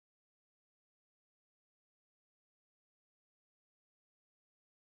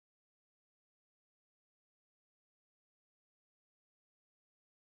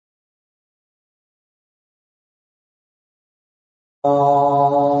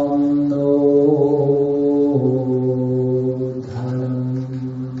No धनम्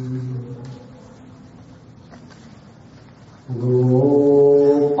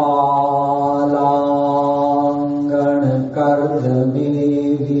गोपालाङ्गणकर्दमे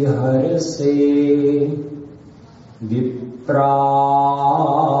विहरसे विप्राध्वरे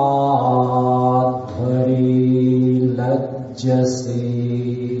लज्जसे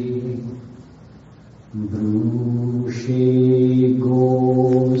ब्रूषे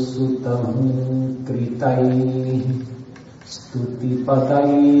गोसुतं कृतैः स्तुतिपदैः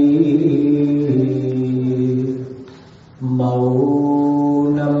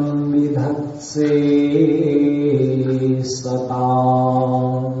मौनं विधत्से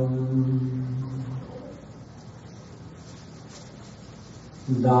सताम्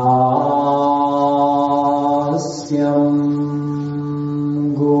दास्यं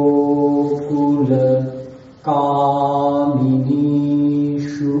गोकुल कामिनीषु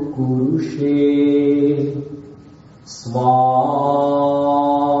कुरुषे स्वाम्यं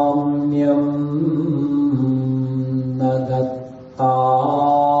न दत्तात्मसु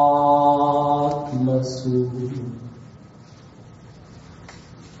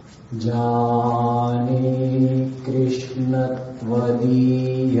जाने कृष्ण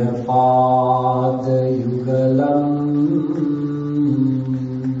त्वदीयपादयुगलम्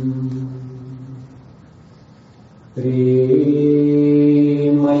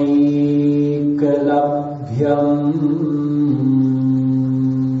प्रेमैकलभ्यं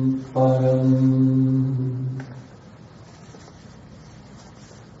परम्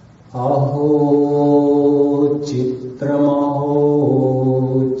अहो चित्रमहो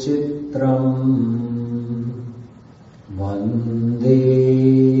चित्रम् वन्दे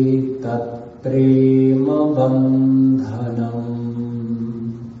तत्प्रेमबन्धनम्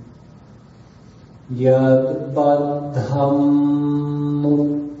यद्बद्धं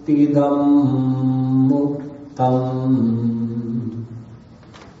मुक्तिदं मुक्तम्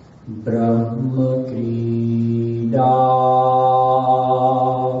ब्रह्मक्रीडाभिकृतम्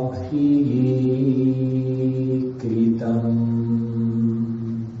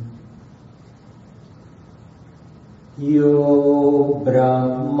यो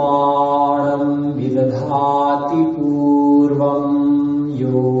ब्रह्माणं विदधाति पूर्वं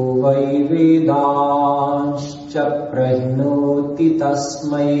यो वै वेदांश्च प्रहिणोति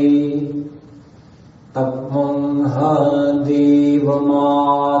तस्मै तत्त्वं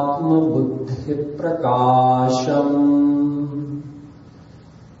देवमात्मबुद्धिप्रकाशम्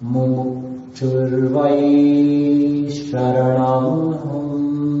मुमुक्षुर्वै शरणमहं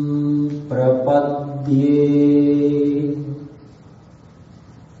प्रपद्ये।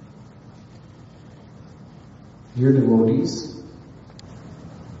 Dear devotees,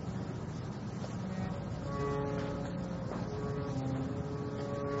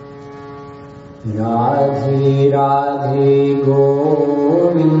 Radhe Radhe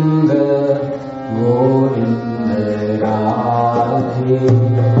Govind Govind Radhe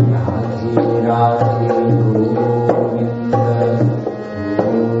Radhe Radhe Govind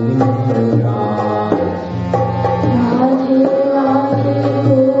Govind Radhe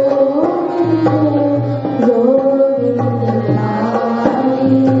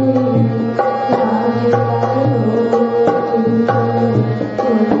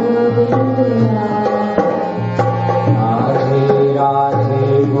Radhe Radhe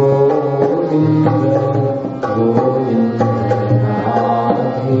Govind Govind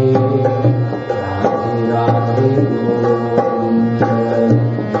Radhe Radhe Radhe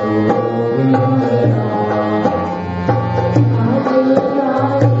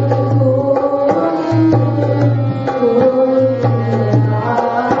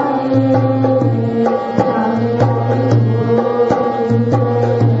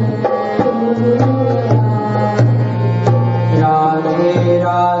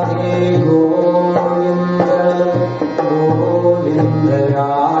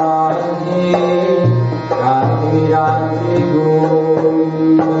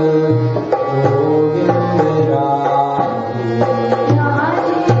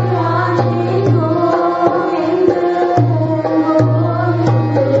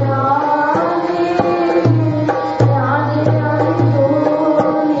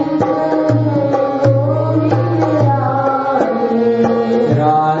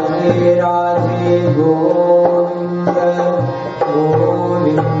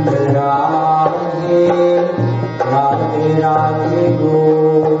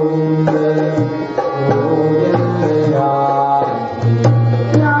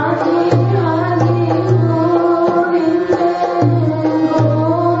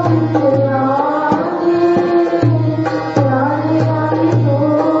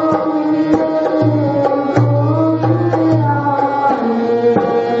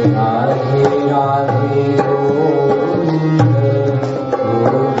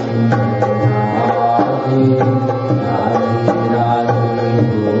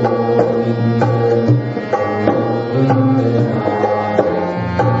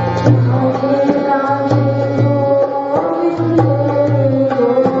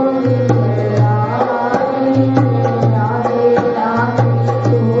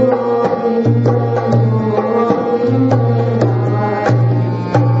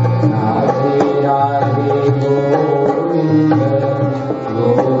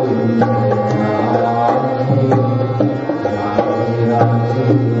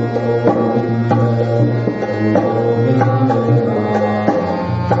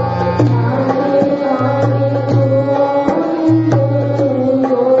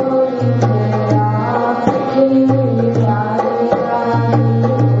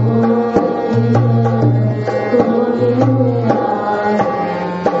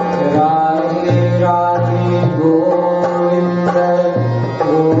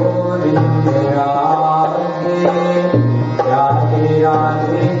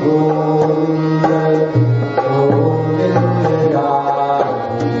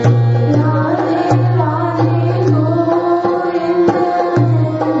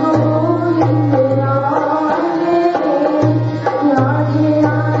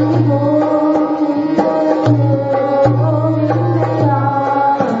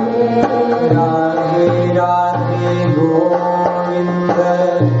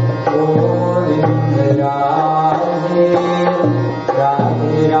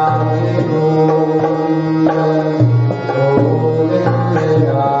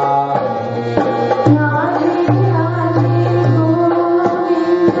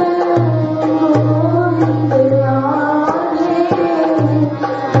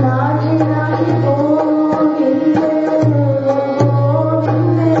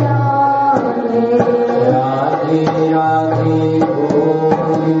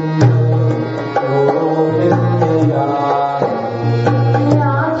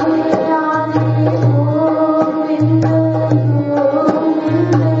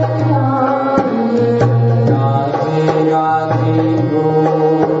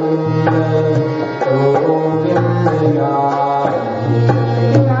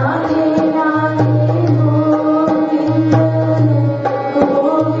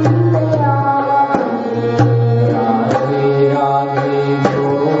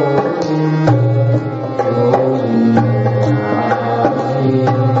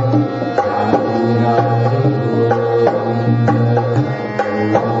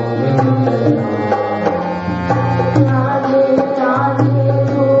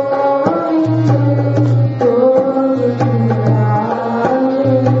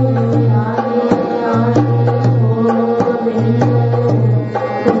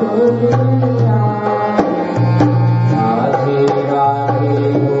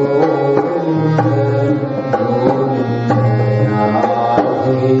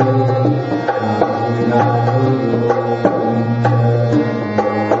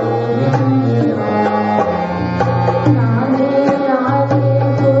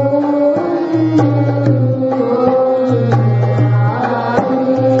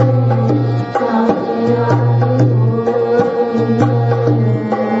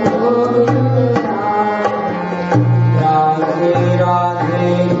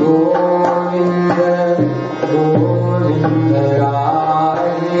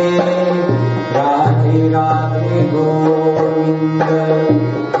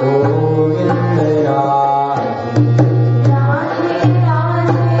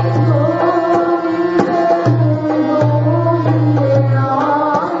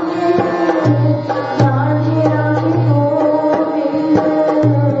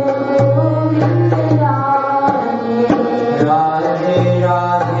Radhe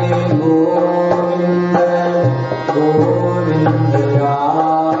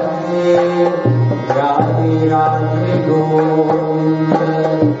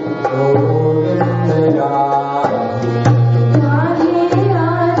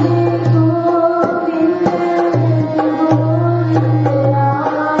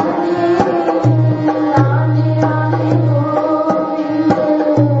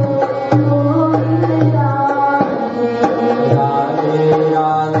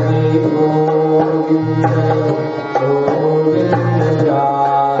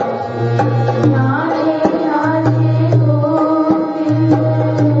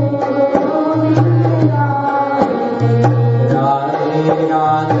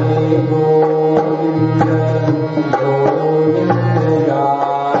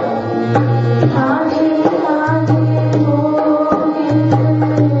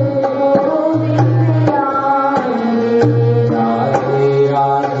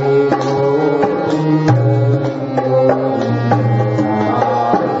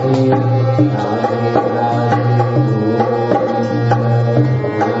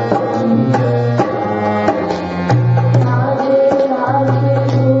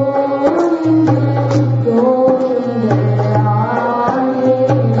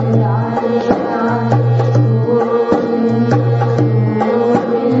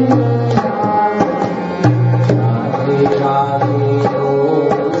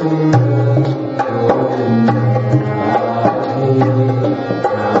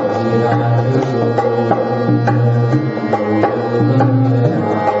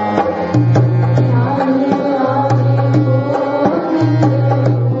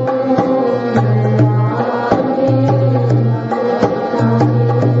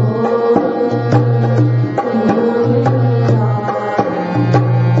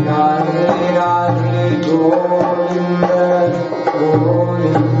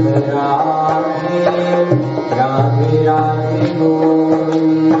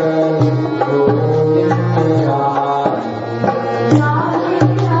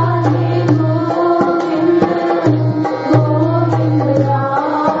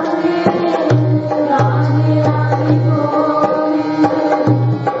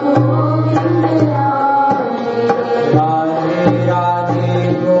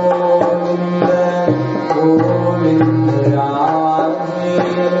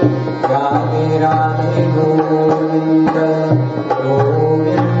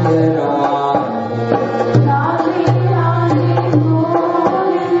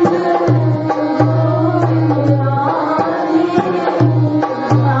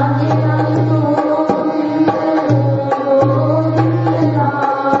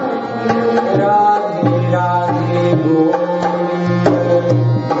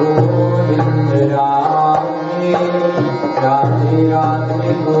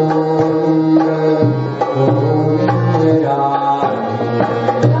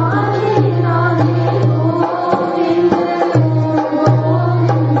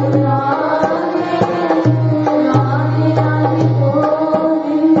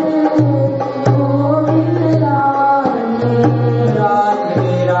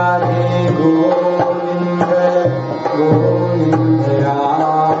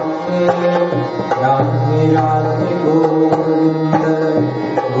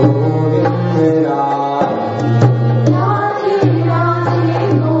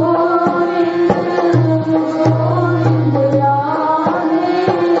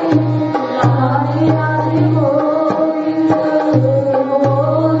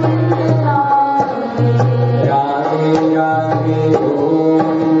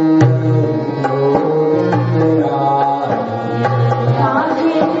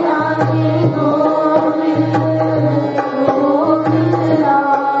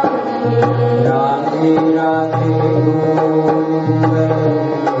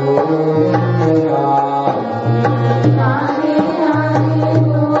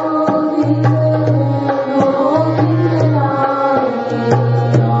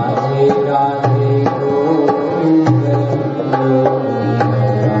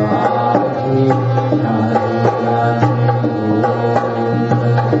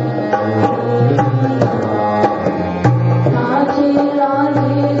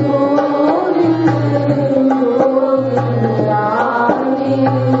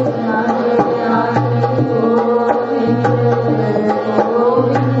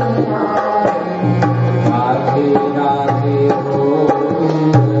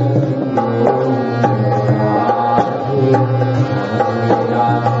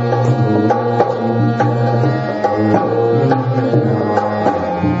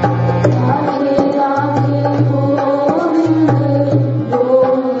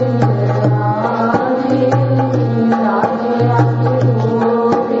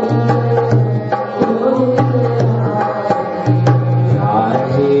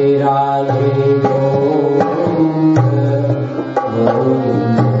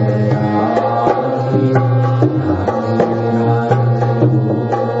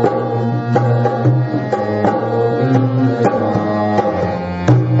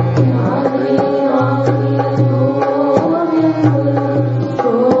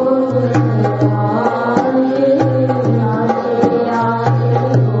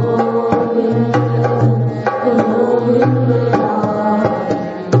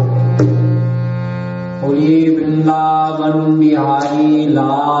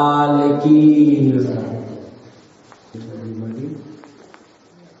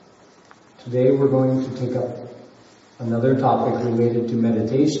Today we're going to take up another topic related to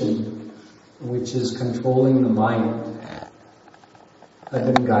meditation, which is controlling the mind.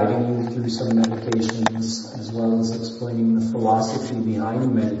 I've been guiding you through some meditations as well as explaining the philosophy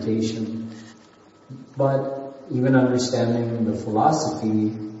behind meditation. But even understanding the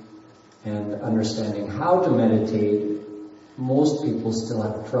philosophy and understanding how to meditate, most people still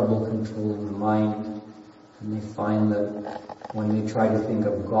have trouble controlling the mind. And they find that when they try to think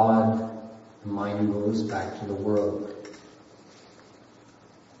of God, the mind goes back to the world.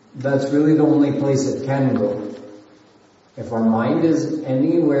 That's really the only place it can go. If our mind is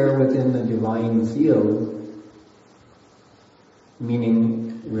anywhere within the divine field,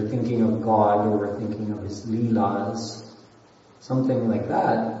 meaning we're thinking of God or we're thinking of His Leelas, something like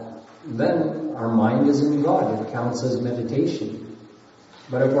that, then our mind is in God. It counts as meditation.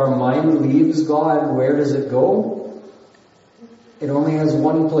 But if our mind leaves God, where does it go? It only has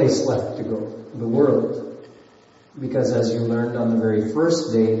one place left to go, the world. Because as you learned on the very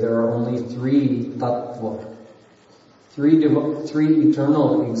first day, there are only three tattva, three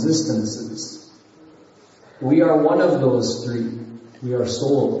eternal existences. We are one of those three. We are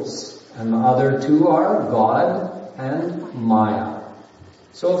souls. And the other two are God and Maya.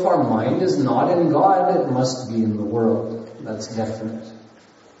 So if our mind is not in God, it must be in the world. That's definite.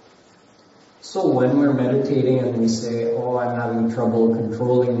 So when we're meditating and we say, oh, I'm having trouble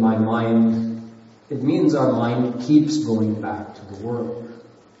controlling my mind, it means our mind keeps going back to the world.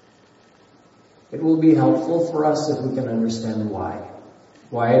 It will be helpful for us if we can understand why.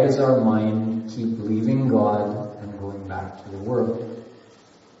 Why does our mind keep leaving God and going back to the world?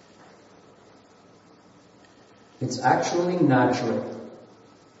 It's actually natural.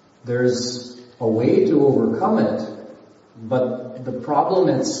 There's a way to overcome it, but the problem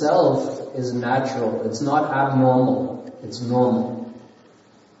itself is natural. It's not abnormal. It's normal.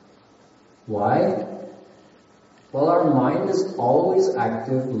 Why? Well, our mind is always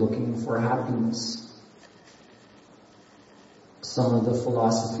active looking for happiness. Some of the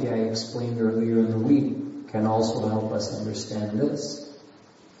philosophy I explained earlier in the week can also help us understand this.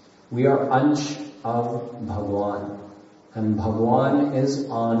 We are ansh of Bhagwan, and Bhagwan is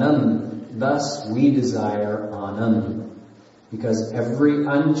Anand. Thus, we desire Anand. Because every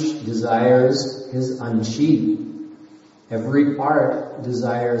ansh desires his anshi. Every part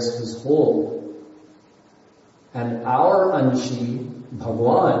desires his whole. And our anshi,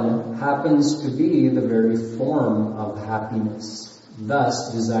 Bhagwan, happens to be the very form of happiness.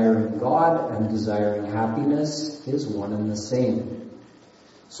 Thus, desiring God and desiring happiness is one and the same.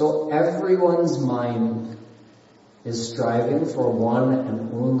 So everyone's mind is striving for one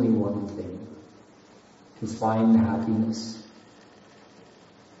and only one thing, to find happiness.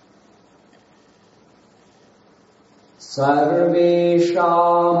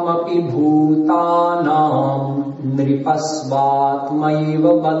 सर्वेषामपि भूतानां नृपस्वात्मैव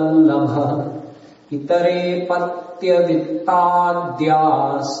वल्लभः इतरे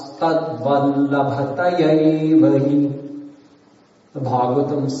पत्यवित्ताद्यास्तद्वल्लभतयैव हि. The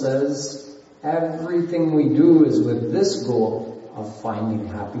Bhagavatam says, everything we do is with this goal of finding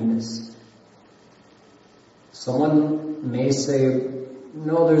happiness. Someone may say,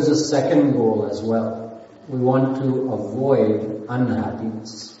 no, there's a second goal as well. We want to avoid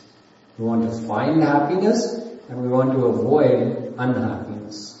unhappiness. We want to find happiness and we want to avoid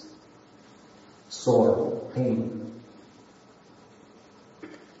unhappiness, sorrow, pain.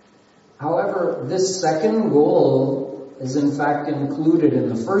 However, this second goal is in fact included in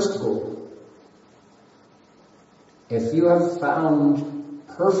the first goal. If you have found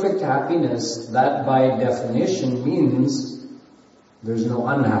perfect happiness, that by definition means there's no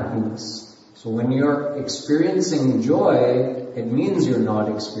unhappiness. So when you're experiencing joy, it means you're not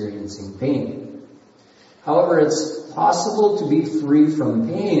experiencing pain. However, it's possible to be free from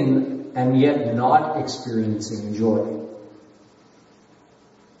pain and yet not experiencing joy.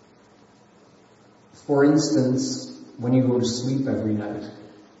 For instance, when you go to sleep every night,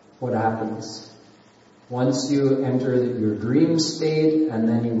 what happens? Once you enter your dream state and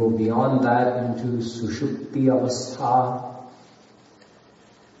then you go beyond that into Sushupti Avastha,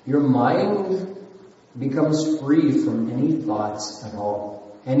 your mind becomes free from any thoughts at all.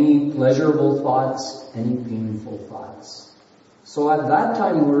 Any pleasurable thoughts, any painful thoughts. So at that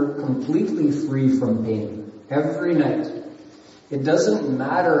time we're completely free from pain. Every night. It doesn't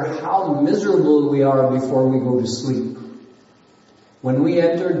matter how miserable we are before we go to sleep. When we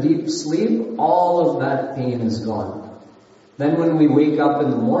enter deep sleep, all of that pain is gone. Then when we wake up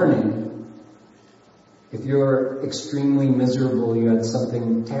in the morning, if you're extremely miserable, you had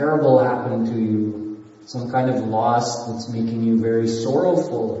something terrible happen to you, some kind of loss that's making you very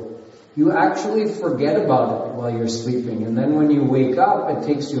sorrowful, you actually forget about it while you're sleeping. And then when you wake up, it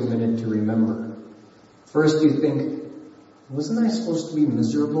takes you a minute to remember. First you think, wasn't I supposed to be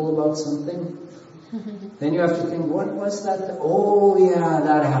miserable about something? Then you have to think, what was that? Oh yeah,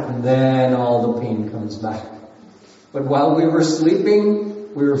 that happened. Then all the pain comes back. But while we were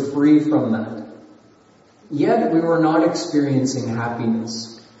sleeping, we were free from that. Yet we were not experiencing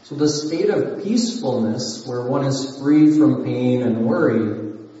happiness. So the state of peacefulness, where one is free from pain and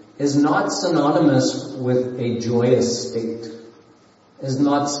worry, is not synonymous with a joyous state, is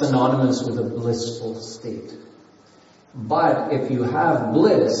not synonymous with a blissful state. But if you have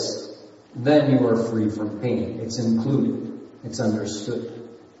bliss, then you are free from pain. It's included. It's understood.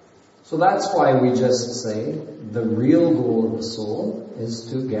 So that's why we just say the real goal of the soul is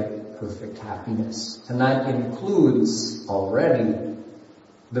to get perfect happiness. And that includes already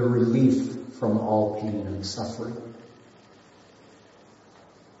the relief from all pain and suffering.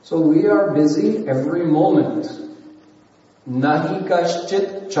 So we are busy every moment. Nahi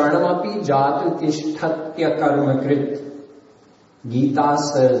kaschit charnamapi jatu tishthatya karmakrit. Gita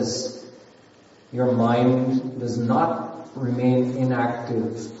says, your mind does not remain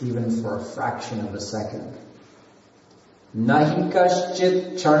inactive even for a fraction of a second. Nahi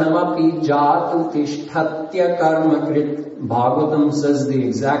kaschit charnamapi jatu tishthatya karmakrit. Bhagavatam says the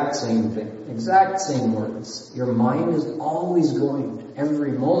exact same thing, exact same words. Your mind is always going,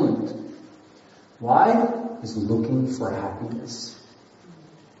 every moment. Why? It's looking for happiness.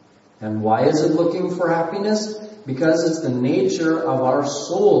 And why is it looking for happiness? Because it's the nature of our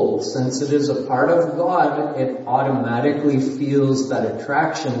soul. Since it is a part of God, it automatically feels that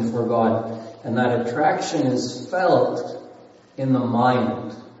attraction for God. And that attraction is felt in the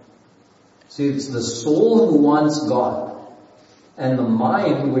mind. See, it's the soul who wants God. And the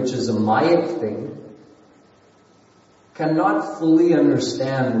mind, which is a Mayic thing, cannot fully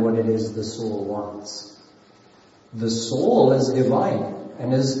understand what it is the soul wants. The soul is divine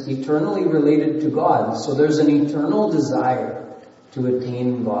and is eternally related to God. So there's an eternal desire to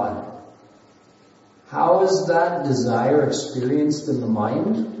attain God. How is that desire experienced in the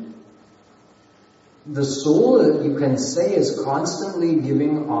mind? The soul, you can say, is constantly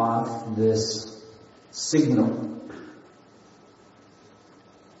giving off this signal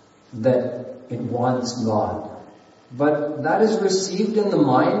that it wants God. But that is received in the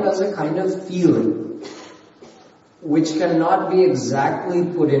mind as a kind of feeling, which cannot be exactly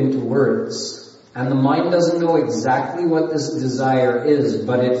put into words. And the mind doesn't know exactly what this desire is,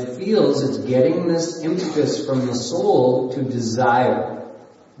 but it feels it's getting this impetus from the soul to desire.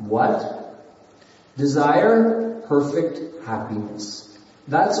 What? Desire perfect happiness.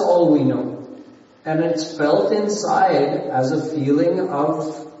 That's all we know. And it's felt inside as a feeling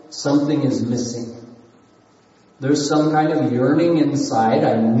of something is missing. There's some kind of yearning inside.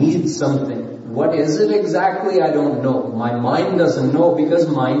 I need something. What is it exactly? I don't know. My mind doesn't know because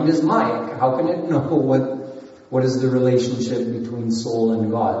mind is Maya. How can it know what is the relationship between soul and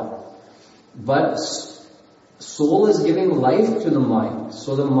God? But soul is giving life to the mind.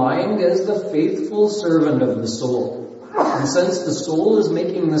 So the mind is the faithful servant of the soul. And since the soul is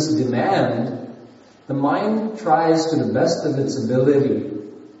making this demand, the mind tries to the best of its ability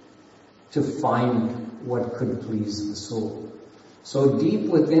to find what could please the soul. So deep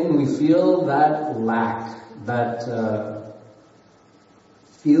within we feel that lack, that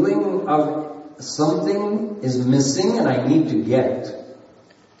feeling of something is missing and I need to get.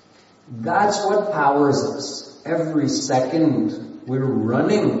 That's what powers us. Every second we're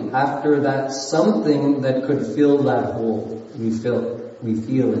running after that something that could fill that hole we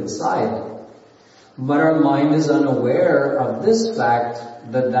feel inside. But our mind is unaware of this fact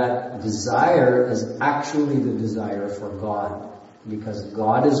that desire is actually the desire for God. Because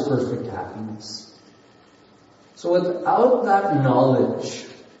God is perfect happiness. So without that knowledge,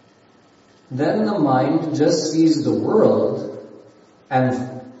 then the mind just sees the world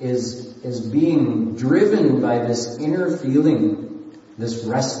and is being driven by this inner feeling, this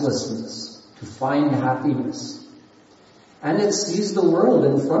restlessness to find happiness. And it sees the world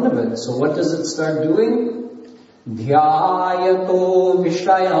in front of it. So what does it start doing? Dhyayato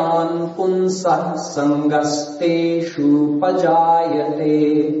vishayan punsah sangasteshu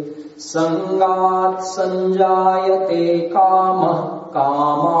pajayate sangat sanjayate kama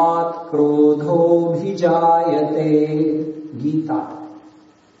kamat krodho bhijayate. Gita.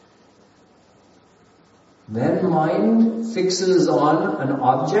 Then mind fixes on an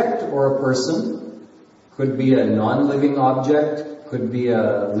object or a person. Could be a non-living object, could be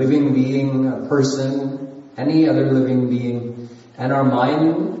a living being, a person, any other living being, and our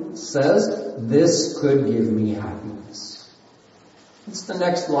mind says, this could give me happiness. It's the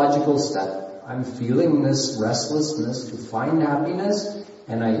next logical step. I'm feeling this restlessness to find happiness,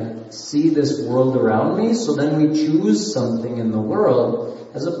 and I see this world around me, so then we choose something in the world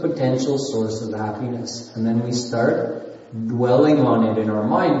as a potential source of happiness. And then we start dwelling on it in our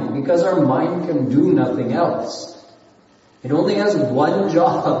mind, because our mind can do nothing else. It only has one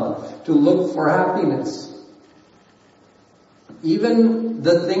job, to look for happiness. Even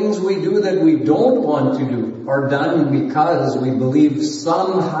the things we do that we don't want to do are done because we believe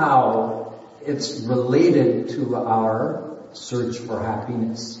somehow it's related to our search for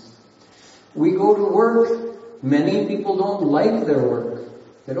happiness. We go to work. Many people don't like their work.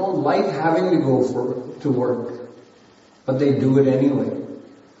 They don't like having to go to work. But they do it anyway.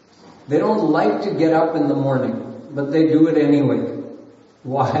 They don't like to get up in the morning, but they do it anyway.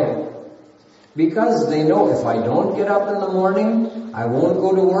 Why? Because they know if I don't get up in the morning, I won't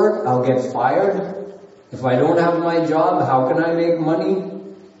go to work, I'll get fired. If I don't have my job, how can I make money?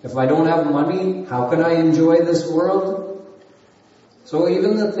 If I don't have money, how can I enjoy this world? So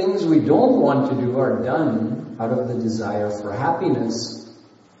even the things we don't want to do are done out of the desire for happiness.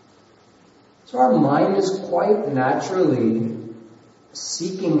 So our mind is quite naturally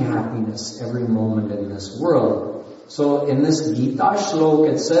seeking happiness every moment in this world. So in this Gita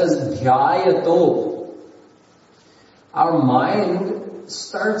shlok it says, Dhyayato. Our mind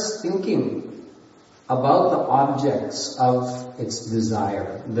starts thinking about the objects of its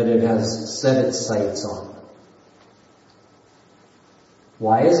desire that it has set its sights on.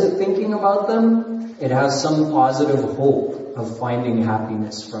 Why is it thinking about them? It has some positive hope of finding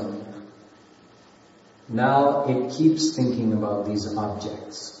happiness from them. Now it keeps thinking about these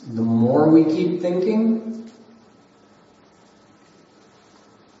objects. The more we keep thinking,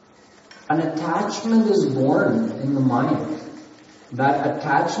 an attachment is born in the mind. That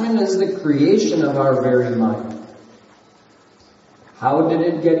attachment is the creation of our very mind. How did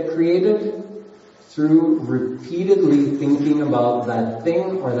it get created? Through repeatedly thinking about that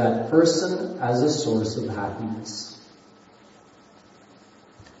thing or that person as a source of happiness.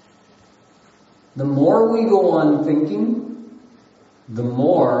 The more we go on thinking, the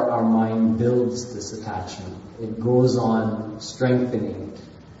more our mind builds this attachment. It goes on strengthening it.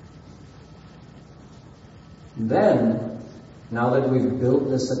 Then, now that we've built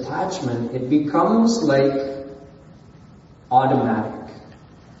this attachment, it becomes like automatic.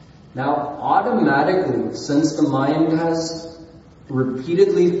 Now, automatically, since the mind has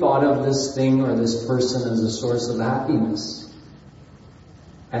repeatedly thought of this thing or this person as a source of happiness,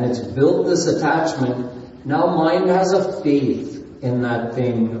 and it's built this attachment, now mind has a faith in that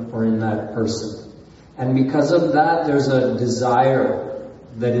thing or in that person. And because of that, there's a desire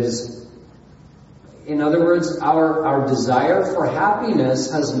that is In other words, our desire for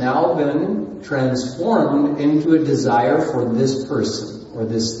happiness has now been transformed into a desire for this person or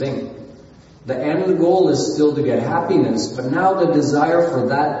this thing. The end goal is still to get happiness, but now the desire for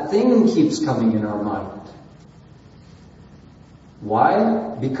that thing keeps coming in our mind.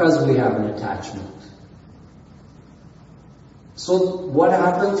 Why? Because we have an attachment. So what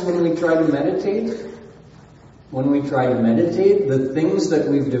happens when we try to meditate? When we try to meditate, the things that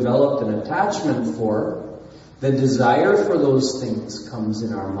we've developed an attachment for, the desire for those things comes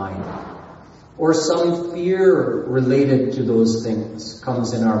in our mind. Or some fear related to those things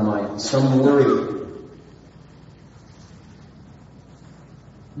comes in our mind, some worry.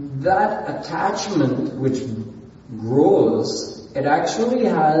 That attachment which grows, it actually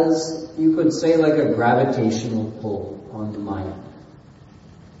has, you could say, like a gravitational pull on the mind.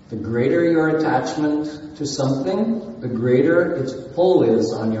 The greater your attachment to something, the greater its pull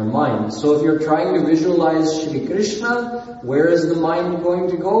is on your mind. So if you're trying to visualize Shri Krishna, where is the mind going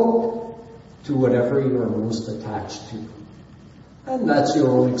to go? To whatever you are most attached to. And that's your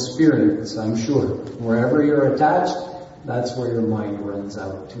own experience, I'm sure. Wherever you're attached, that's where your mind runs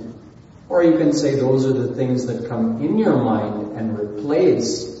out to. Or you can say those are the things that come in your mind and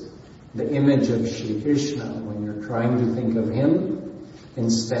replace the image of Shri Krishna when you're trying to think of him.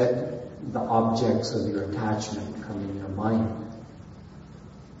 Instead, the objects of your attachment come in your mind.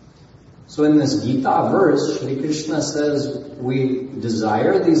 So in this Gita verse, Shri Krishna says, we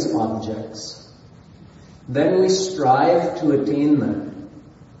desire these objects, then we strive to attain them.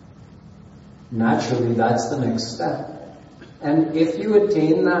 Naturally, that's the next step. And if you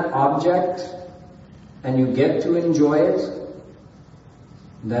attain that object and you get to enjoy it,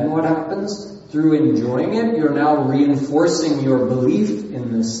 then what happens? Through enjoying it, you're now reinforcing your belief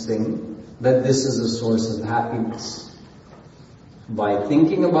in this thing, that this is a source of happiness. By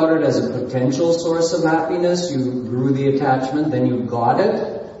thinking about it as a potential source of happiness, you grew the attachment, then you got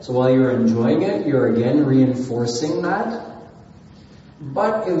it. So while you're enjoying it, you're again reinforcing that.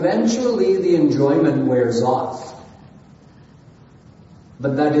 But eventually the enjoyment wears off.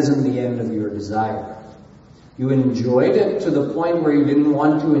 But that isn't the end of your desire. You enjoyed it to the point where you didn't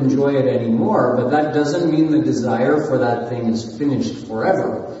want to enjoy it anymore, but that doesn't mean the desire for that thing is finished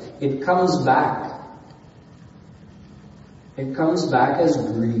forever. It comes back. It comes back as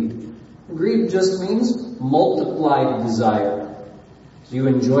greed. Greed just means multiplied desire. So you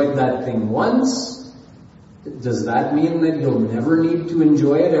enjoyed that thing once. Does that mean that you'll never need to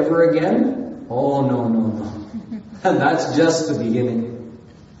enjoy it ever again? Oh, no. That's just the beginning.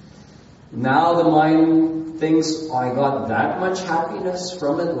 Now the mind thinks, oh, I got that much happiness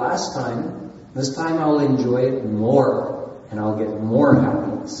from it last time. This time I'll enjoy it more and I'll get more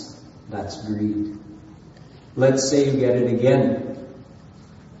happiness. That's greed. Let's say you get it again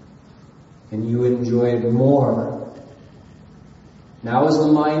and you enjoy it more. Now is the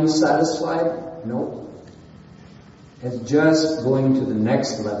mind satisfied? No. It's just going to the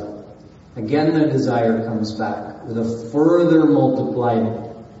next level. Again the desire comes back with a further multiplied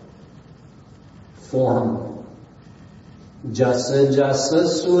form. Jasa jasa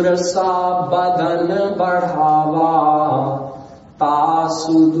surasa badan badhava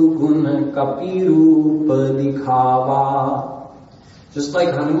Tasudu gun kapirup dikhava. Just like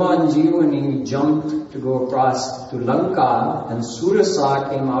Hanumanji when he jumped to go across to Lanka and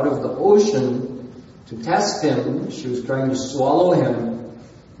Surasa came out of the ocean to test him. She was trying to swallow him.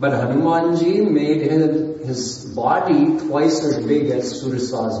 But Hanumanji made his body twice as big as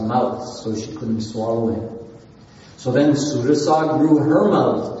Surasa's mouth, so she couldn't swallow him. So then Surasa grew her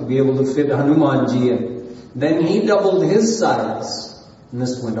mouth to be able to fit Hanumanji in. Then he doubled his size. And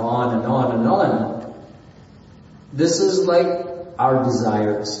this went on and on and on. This is like our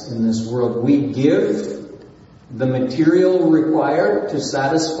desires in this world. We give the material required to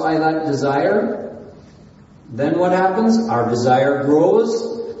satisfy that desire. Then what happens? Our desire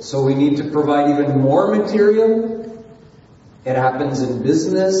grows, so we need to provide even more material. It happens in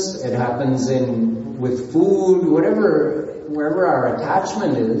business, it happens with food, wherever our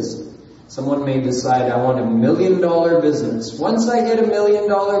attachment is. Someone may decide, I want $1 million business. Once I get $1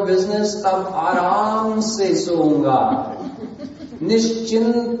 million business, tab aaram se sounga.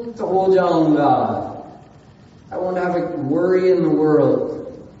 Nischint ho jaunga. I won't have a worry in the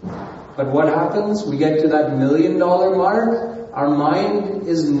world. But what happens? We get to that $1 million mark. Our mind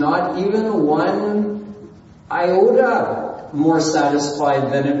is not even one iota more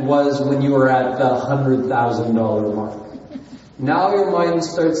satisfied than it was when you were at the $100,000 mark. Now your mind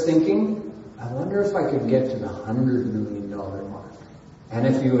starts thinking, I wonder if I could get to the $100 million mark. And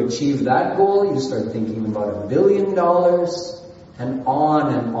if you achieve that goal, you start thinking about $1 billion, and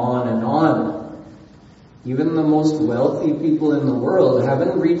on and on and on. Even the most wealthy people in the world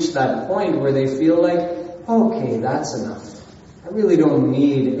haven't reached that point where they feel like, okay, that's enough. I really don't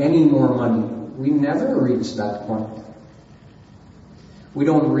need any more money. We never reach that point. We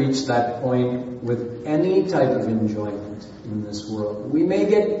don't reach that point with any type of enjoyment in this world. We may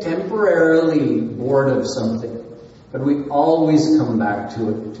get temporarily bored of something, but we always come back to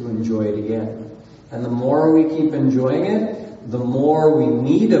it to enjoy it again. And the more we keep enjoying it, the more we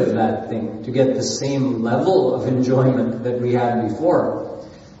need of that thing to get the same level of enjoyment that we had before.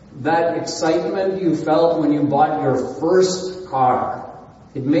 That excitement you felt when you bought your first car,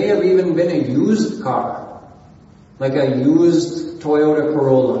 it may have even been a used car, like a used Toyota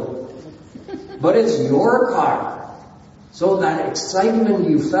Corolla. But it's your car. So that excitement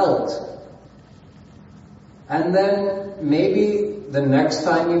you felt. And then maybe the next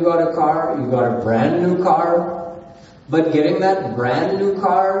time you got a car, you got a brand new car. But getting that brand new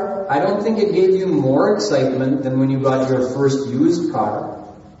car, I don't think it gave you more excitement than when you got your first used car.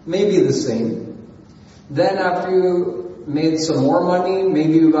 Maybe the same. Then after you made some more money,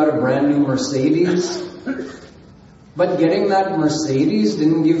 maybe you got a brand new Mercedes. But getting that Mercedes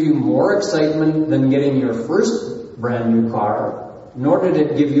didn't give you more excitement than getting your first brand new car, nor did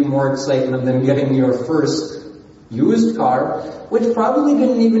it give you more excitement than getting your first used car, which probably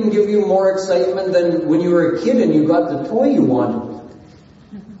didn't even give you more excitement than when you were a kid and you got the toy you wanted.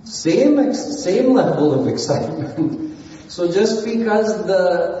 Same level of excitement. So just because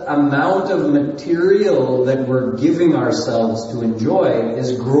the amount of material that we're giving ourselves to enjoy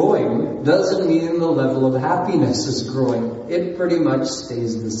is growing, doesn't mean the level of happiness is growing. It pretty much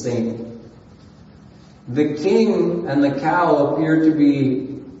stays the same. The king and the cow appear to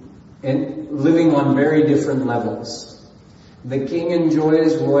be living on very different levels. The king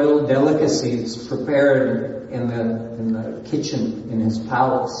enjoys royal delicacies prepared in the kitchen in his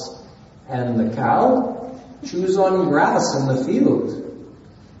palace, and the cow chews on grass in the field.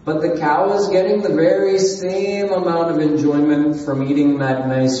 But the cow is getting the very same amount of enjoyment from eating that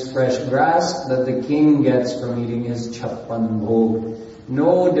nice fresh grass that the king gets from eating his chappan bhog.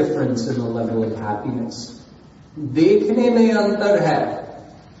 No difference in the level of happiness. Dekhne mein antar hai.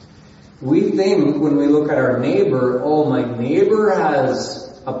 We think when we look at our neighbor, oh, my neighbor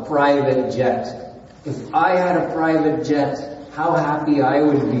has a private jet. If I had a private jet, how happy I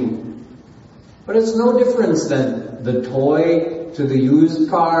would be. But it's no difference than the toy to the used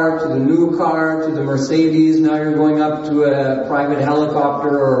car, to the new car, to the Mercedes. Now you're going up to a private helicopter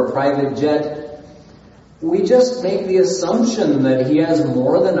or a private jet. We just make the assumption that he has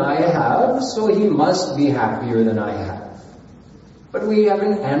more than I have, so he must be happier than I have. But we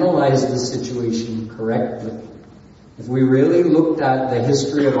haven't analyzed the situation correctly. If we really looked at the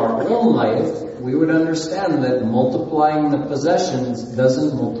history of our own life, we would understand that multiplying the possessions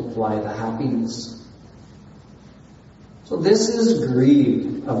doesn't multiply the happiness. So this is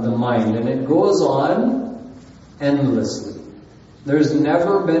greed of the mind, and it goes on endlessly. There's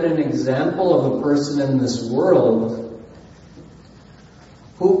never been an example of a person in this world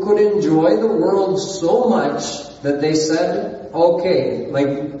who could enjoy the world so much that they said, okay,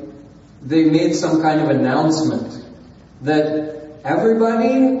 like they made some kind of announcement that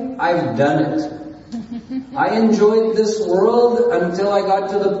everybody, I've done it. I enjoyed this world until I got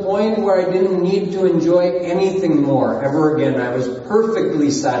to the point where I didn't need to enjoy anything more ever again. I was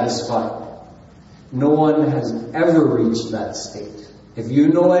perfectly satisfied. No one has ever reached that state. If you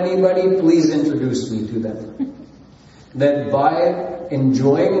know anybody, please introduce me to them. That by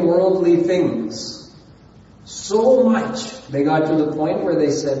enjoying worldly things so much, they got to the point where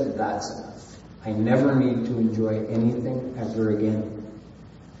they said, that's enough. I never need to enjoy anything ever again.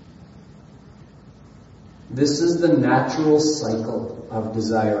 This is the natural cycle of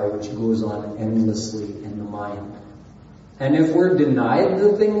desire which goes on endlessly in the mind. And if we're denied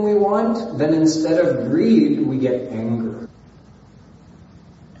the thing we want, then instead of greed, we get anger.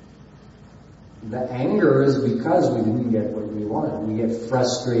 The anger is because we didn't get what we want. We get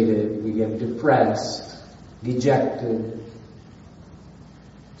frustrated, we get depressed, dejected.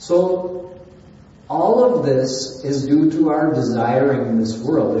 So, all of this is due to our desiring this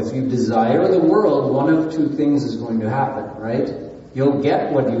world. If you desire the world, one of two things is going to happen, right? You'll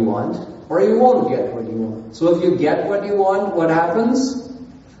get what you want, or you won't get what you want. So if you get what you want, what happens?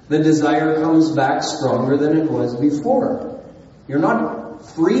 The desire comes back stronger than it was before. You're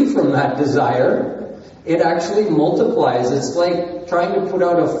not free from that desire. It actually multiplies. It's like trying to put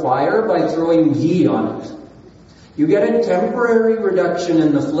out a fire by throwing ghee on it. You get a temporary reduction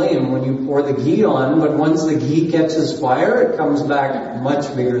in the flame when you pour the ghee on, but once the ghee catches fire, it comes back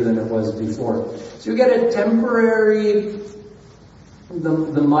much bigger than it was before. So you get a temporary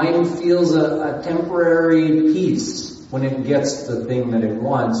the mind feels a temporary peace when it gets the thing that it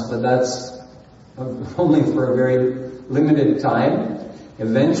wants, but that's only for a very limited time.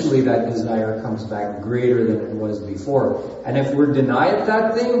 Eventually that desire comes back greater than it was before. And if we're denied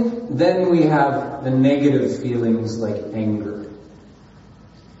that thing, then we have the negative feelings like anger.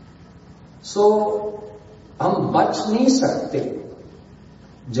 So, हम बच नहीं सकते.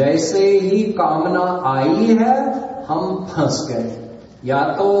 जैसे ही कामना आई है, हम फंस गए. या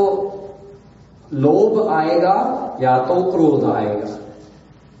तो लोभ आएगा, या तो क्रोध आएगा.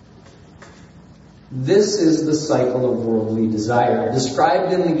 This is the cycle of worldly desire,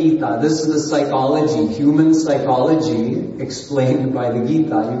 described in the Gita. This is the psychology, human psychology, explained by the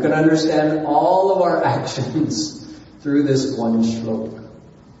Gita. You can understand all of our actions through this one shloka.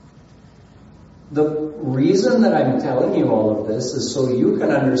 The reason that I'm telling you all of this is so you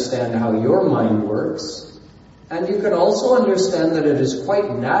can understand how your mind works, and you can also understand that it is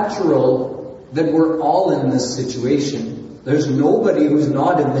quite natural that we're all in this situation. There's nobody who's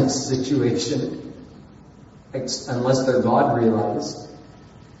not in this situation, unless they're God realized.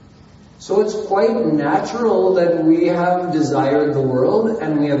 So it's quite natural that we have desired the world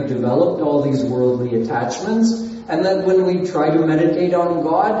and we have developed all these worldly attachments, and that when we try to meditate on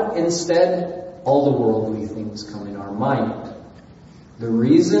God, instead all the worldly things come in our mind. The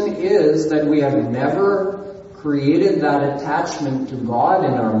reason is that we have never created that attachment to God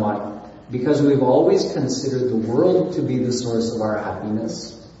in our mind, because we've always considered the world to be the source of our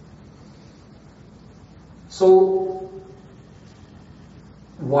happiness. So,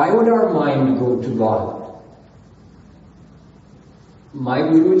 why would our mind go to God? My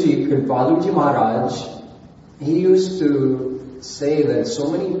Guruji, Kripaluji Maharaj, he used to say that so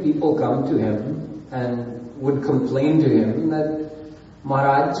many people come to him and would complain to him that,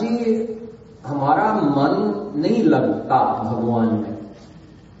 Maharaj ji, hamara man nahi lagta Bhagwan mein.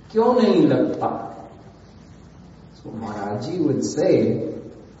 Kyun nahi lagta? So Maharaj ji would say,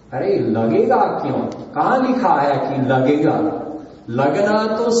 अरे लगेगा क्यों? कहाँ लिखा है कि लगेगा?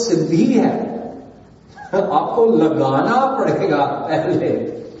 लगना तो सिद्धि है. आपको लगाना पड़ेगा पहले.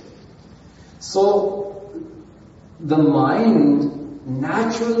 So, the mind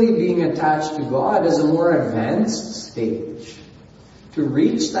naturally being attached to God is a more advanced stage. To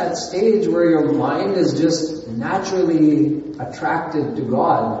reach that stage where your mind is just naturally attracted to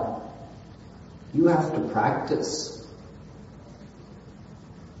God, you have to practice.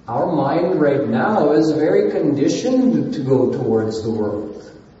 Our mind right now is very conditioned to go towards the world.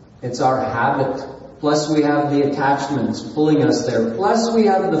 It's our habit. Plus we have the attachments pulling us there. Plus we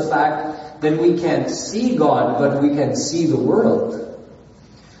have the fact that we can't see God, but we can see the world.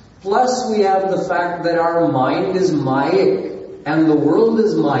 Plus we have the fact that our mind is Mayic and the world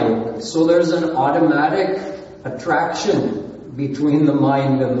is Mayic. So there's an automatic attraction between the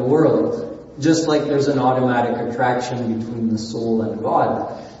mind and the world. Just like there's an automatic attraction between the soul and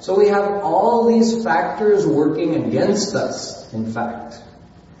God. So we have all these factors working against us, in fact.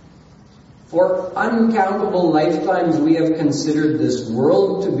 For uncountable lifetimes we have considered this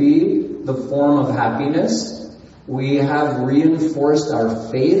world to be the form of happiness. We have reinforced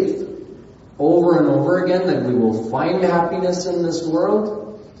our faith over and over again that we will find happiness in this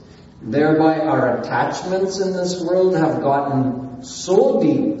world. Thereby our attachments in this world have gotten so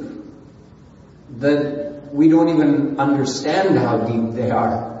deep that we don't even understand how deep they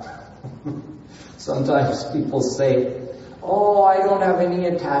are. Sometimes people say, oh, I don't have any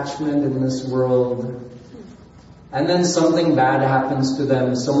attachment in this world. And then something bad happens to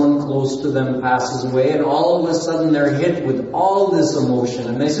them, someone close to them passes away, and all of a sudden they're hit with all this emotion.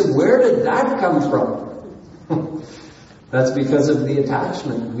 And they say, where did that come from? That's because of the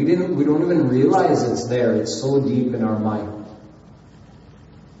attachment. We don't even realize it's there. It's so deep in our mind.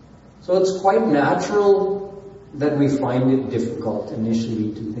 So it's quite natural that we find it difficult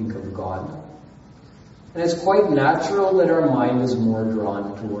initially to think of God. And it's quite natural that our mind is more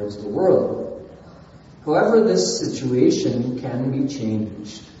drawn towards the world. However, this situation can be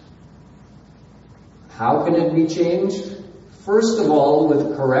changed. How can it be changed? First of all,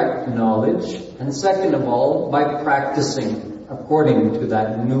 with correct knowledge, and second of all, by practicing according to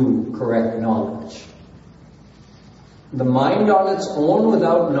that new correct knowledge. The mind on its own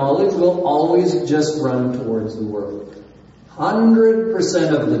without knowledge will always just run towards the world.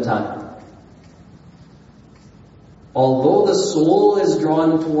 100% of the time. Although the soul is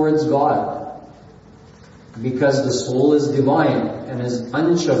drawn towards God, because the soul is divine and is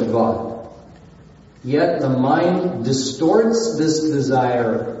Ansh of God, yet the mind distorts this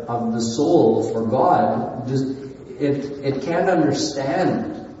desire of the soul for God. It can't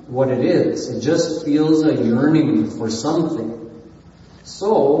understand what it is. It just feels a yearning for something.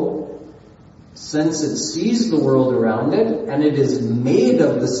 So, since it sees the world around it, and it is made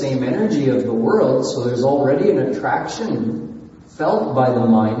of the same energy of the world, so there's already an attraction felt by the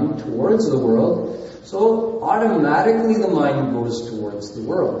mind towards the world, so automatically the mind goes towards the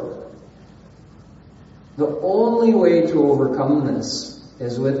world. The only way to overcome this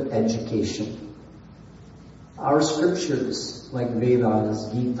is with education. Our scriptures, like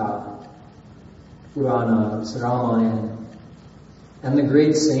Vedas, Gita, Puranas, Ramayana, and the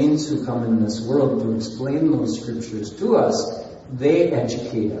great saints who come in this world to explain those scriptures to us, they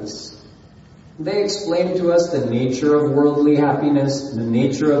educate us. They explain to us the nature of worldly happiness, the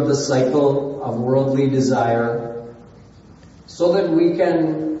nature of the cycle of worldly desire, so that we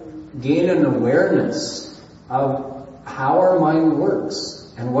can gain an awareness of how our mind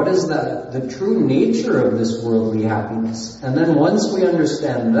works and what is the true nature of this worldly happiness. And then once we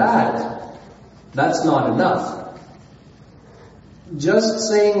understand that, that's not enough. Just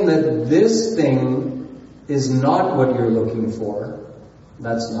saying that this thing is not what you're looking for,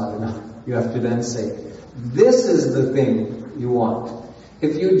 that's not enough. You have to then say, this is the thing you want.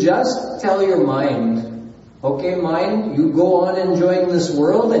 If you just tell your mind, okay mind, you go on enjoying this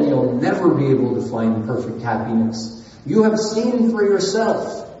world and you'll never be able to find perfect happiness. You have seen for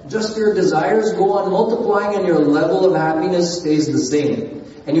yourself. Just your desires go on multiplying and your level of happiness stays the same.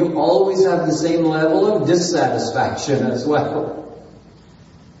 And you always have the same level of dissatisfaction as well.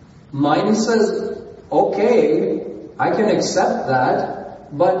 Mind says, okay, I can accept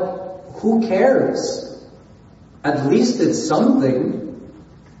that, but who cares? At least it's something.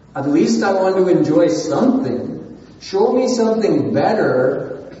 At least I want to enjoy something. Show me something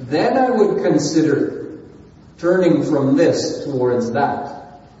better, then I would consider turning from this towards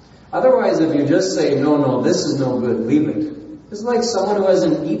that. Otherwise, if you just say, no, this is no good, leave it. It's like someone who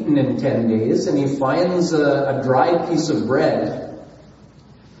hasn't eaten in 10 days and he finds a dry piece of bread.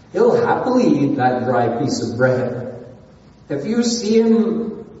 He'll happily eat that dry piece of bread. If you see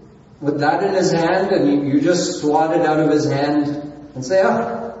him with that in his hand and you just swat it out of his hand and say,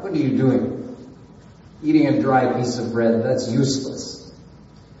 what are you doing? Eating a dry piece of bread, that's useless.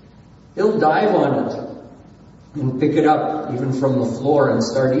 He'll dive on it and pick it up even from the floor and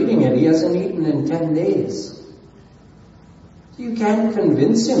start eating it. He hasn't eaten in 10 days. So you can't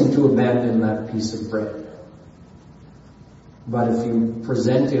convince him to abandon that piece of bread. But if you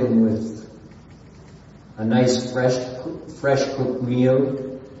present him with a nice fresh cooked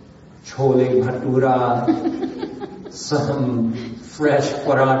meal, chole bhatura, some fresh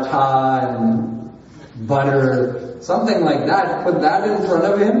paratha and butter, something like that, put that in front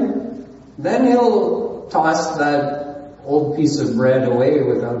of him, then he'll toss that old piece of bread away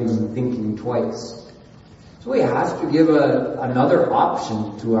without even thinking twice. So we have to give another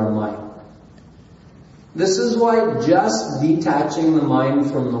option to our mind. This is why just detaching the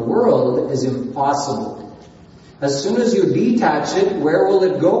mind from the world is impossible. As soon as you detach it, where will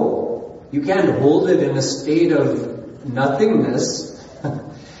it go? You can't hold it in a state of nothingness.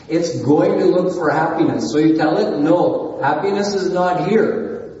 It's going to look for happiness. So you tell it, no, happiness is not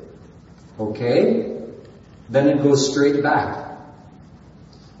here. Okay? Then it goes straight back.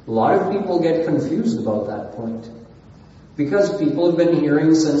 A lot of people get confused about that point. Because people have been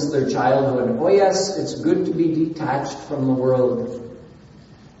hearing since their childhood, oh yes, it's good to be detached from the world.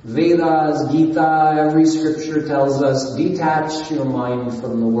 Vedas, Gita, every scripture tells us, detach your mind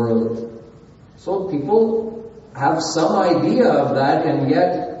from the world. So people have some idea of that, and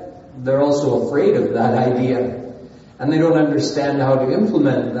yet they're also afraid of that idea. And they don't understand how to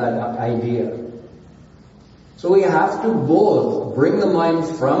implement that idea. So we have to both bring the mind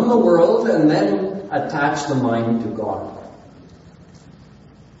from the world and then attach the mind to God.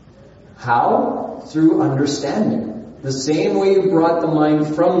 How? Through understanding. The same way you brought the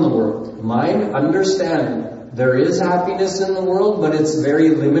mind from the world. Mind, understand. There is happiness in the world, but it's very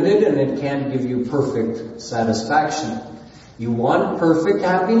limited and it can't give you perfect satisfaction. You want perfect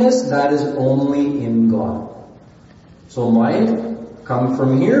happiness, that is only in God. So mind, come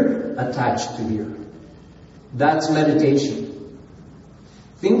from here, attached to here. That's meditation.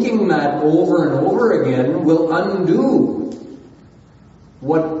 Thinking that over and over again will undo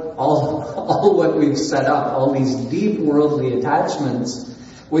all what we've set up, all these deep worldly attachments,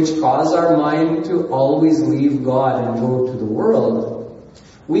 which cause our mind to always leave God and go to the world.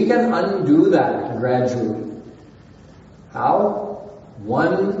 We can undo that gradually. How?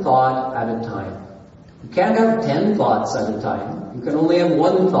 One thought at a time. You can't have 10 thoughts at a time. You can only have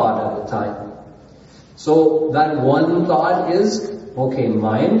one thought at a time. So that one thought is, okay,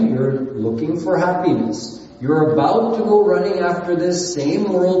 mind, you're looking for happiness. You're about to go running after this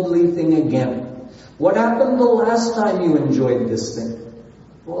same worldly thing again. What happened the last time you enjoyed this thing?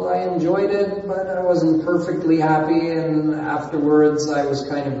 Well, I enjoyed it, but I wasn't perfectly happy, and afterwards I was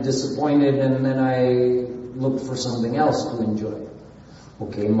kind of disappointed, and then I looked for something else to enjoy.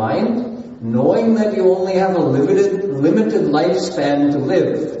 Okay, mind, knowing that you only have a limited lifespan to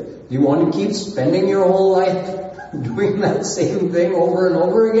live, you want to keep spending your whole life doing that same thing over and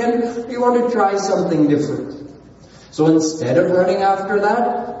over again, or you want to try something different? So instead of running after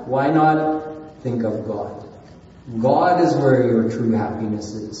that, why not think of God? God is where your true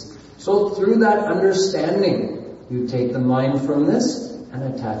happiness is. So through that understanding, you take the mind from this and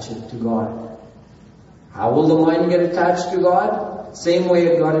attach it to God. How will the mind get attached to God? Same way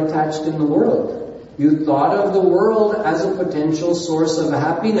it got attached in the world. You thought of the world as a potential source of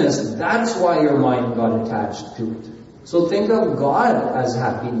happiness. That's why your mind got attached to it. So think of God as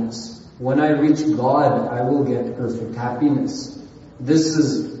happiness. When I reach God, I will get perfect happiness. This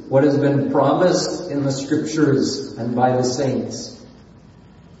is what has been promised in the scriptures and by the saints.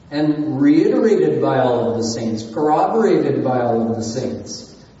 And reiterated by all of the saints, corroborated by all of the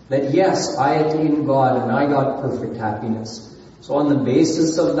saints. That yes, I attained God and I got perfect happiness. So on the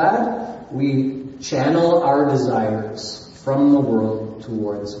basis of that, we channel our desires from the world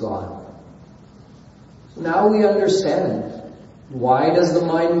towards God. So now we understand. Why does the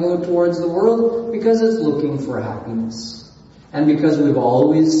mind go towards the world? Because it's looking for happiness. And because we've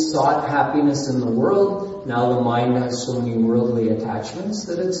always sought happiness in the world, now the mind has so many worldly attachments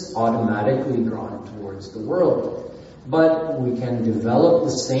that it's automatically drawn towards the world. But we can develop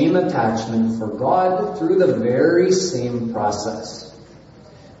the same attachment for God through the very same process.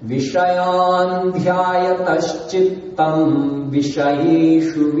 Vishayan dhyayataschittam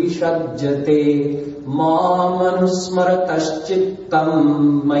vishayeshu vishajjate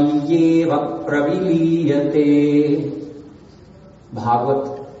Mamanusmarataschittam mayyeva praviliyate.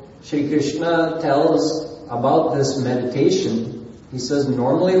 Bhagavad, Shri Krishna tells about this meditation. He says,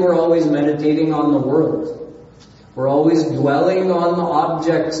 normally we're always meditating on the world. We're always dwelling on the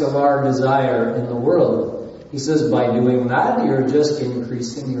objects of our desire in the world. He says, by doing that, you're just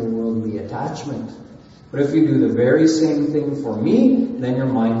increasing your worldly attachment. But if you do the very same thing for me, then your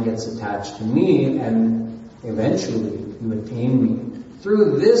mind gets attached to me, and eventually you attain me.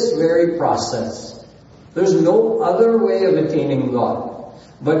 Through this very process, there's no other way of attaining God,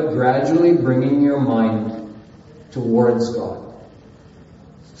 but gradually bringing your mind towards God.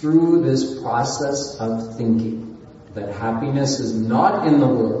 Through this process of thinking that happiness is not in the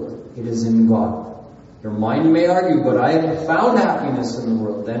world, it is in God. Your mind may argue, but I have found happiness in the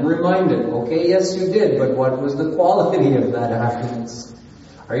world. Then remind it, okay, yes you did, but what was the quality of that happiness?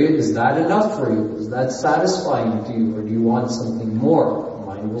 Is that enough for you? Is that satisfying to you? Or do you want something more? The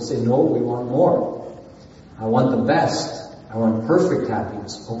mind will say, no, we want more. I want the best. I want perfect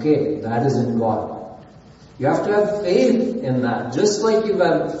happiness. Okay, that is in God. You have to have faith in that. Just like you've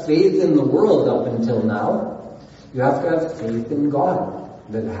had faith in the world up until now, you have to have faith in God,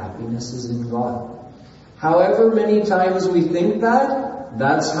 that happiness is in God. However many times we think that,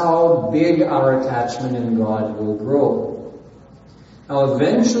 that's how big our attachment in God will grow. Now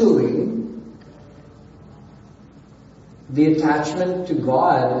eventually, the attachment to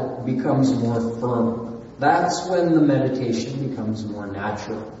God becomes more firm. That's when the meditation becomes more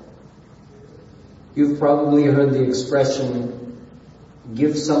natural. You've probably heard the expression,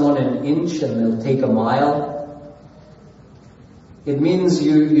 give someone an inch and they'll take a mile. It means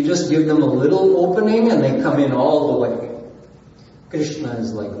you just give them a little opening and they come in all the way. Krishna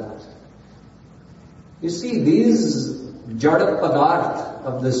is like that. You see, these jada padarth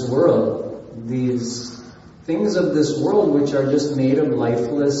of this world, these things of this world which are just made of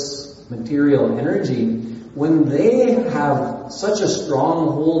lifeless material energy, when they have such a strong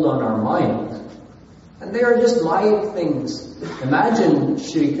hold on our mind, and they are just light things. Imagine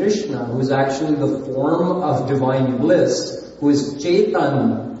Shri Krishna, who is actually the form of divine bliss, who is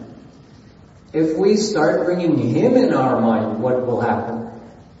Chaitanya. If we start bringing him in our mind, what will happen?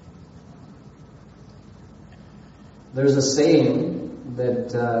 There's a saying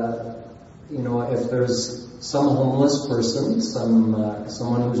that, if there's some homeless person,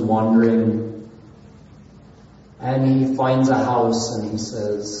 someone who's wandering, and he finds a house and he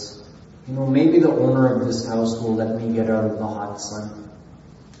says, maybe the owner of this house will let me get out of the hot sun.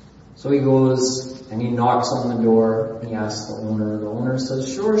 So he goes and he knocks on the door, and he asks the owner. The owner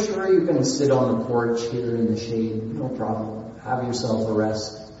says, sure, you can sit on the porch here in the shade, no problem. Have yourself a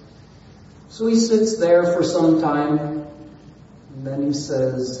rest. So he sits there for some time, and then he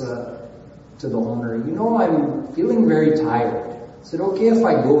says to the owner, I'm feeling very tired. Is it okay if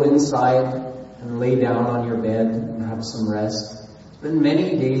I go inside and lay down on your bed and have some rest? It's been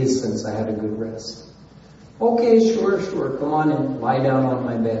many days since I had a good rest. Okay, sure, come on in, lie down on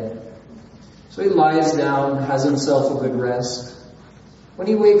my bed. So he lies down, has himself a good rest. When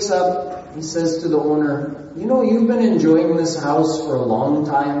he wakes up, he says to the owner, you've been enjoying this house for a long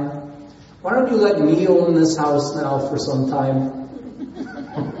time. Why don't you let me own this house now for some time?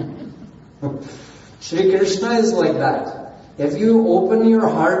 Shri Krishna is like that. If you open your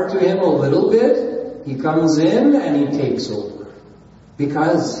heart to him a little bit, he comes in and he takes over.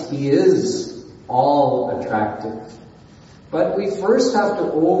 Because he is all attractive. But we first have to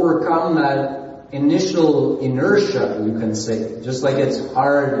overcome that initial inertia, you can say. Just like it's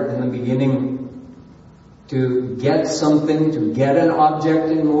hard in the beginning to get something, to get an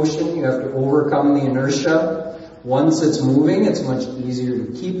object in motion, you have to overcome the inertia. Once it's moving, it's much easier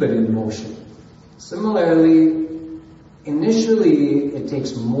to keep it in motion. Similarly, initially it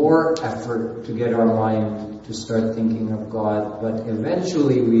takes more effort to get our mind to start thinking of God, but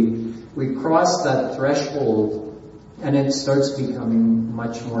eventually we cross that threshold and it starts becoming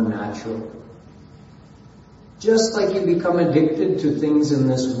much more natural. Just like you become addicted to things in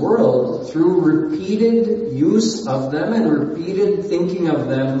this world through repeated use of them and repeated thinking of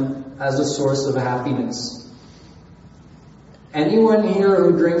them as a source of happiness. Anyone here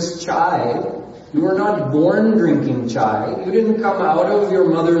who drinks chai, you were not born drinking chai. You didn't come out of your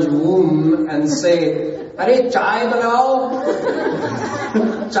mother's womb and say, "Arey chai banao,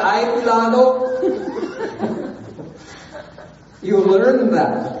 chai pila do." You learned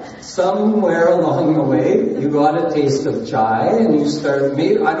that. Somewhere along the way, you got a taste of chai and you started,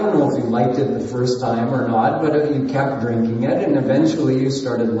 I don't know if you liked it the first time or not, but you kept drinking it and eventually you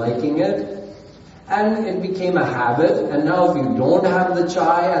started liking it. And it became a habit, and now if you don't have the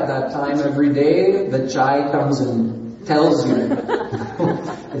chai at that time every day, the chai comes and tells you,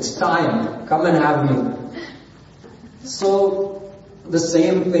 it's time, come and have me. So, the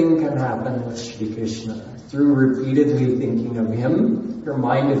same thing can happen with Shri Krishna. Through repeatedly thinking of him, your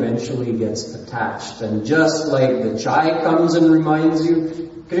mind eventually gets attached. And just like the chai comes and reminds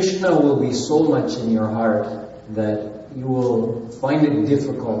you, Krishna will be so much in your heart that you will find it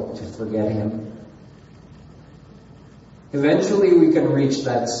difficult to forget him. Eventually we can reach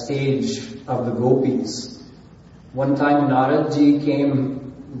that stage of the gopis. One time Naradji came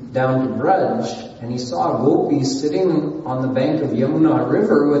down to Braj and he saw a gopi sitting on the bank of Yamuna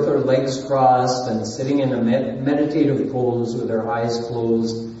river with her legs crossed and sitting in a meditative pose with her eyes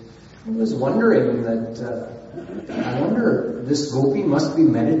closed. He was wondering that, I wonder, this gopi must be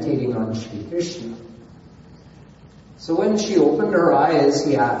meditating on Shri Krishna. So when she opened her eyes,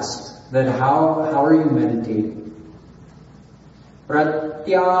 he asked that how are you meditating?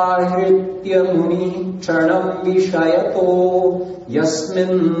 Pratyahritya muni chanam vishayato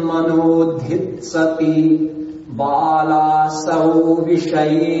yasmin manodhitsati balasau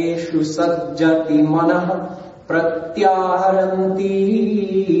vishayeshu sajjati manah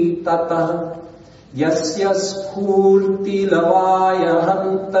pratyaharanti tatah yasya sphurti lavaya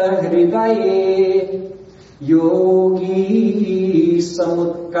hanta hridaye yogi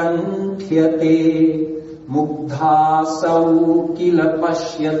samutkantyate Mugdhasau kila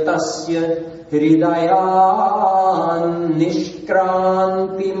pashyatasya hridayan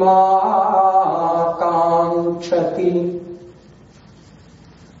nishkranti makanchati.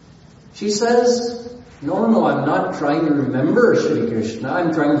 She says, no, I'm not trying to remember Shri Krishna,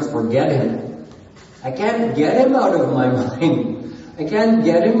 I'm trying to forget him. I can't get him out of my mind. I can't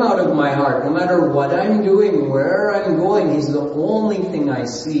get him out of my heart. No matter what I'm doing, where I'm going, he's the only thing I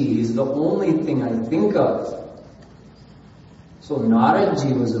see. He's the only thing I think of. So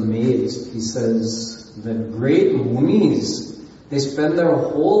Naradji was amazed. He says that great munis, they spend their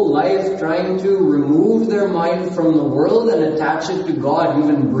whole life trying to remove their mind from the world and attach it to God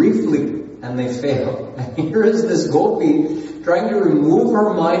even briefly, and they fail. And here is this gopi trying to remove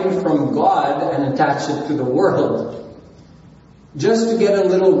her mind from God and attach it to the world. Just to get a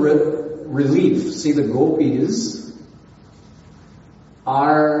little relief. See, the gopis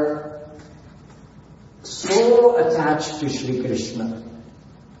are so attached to Shri Krishna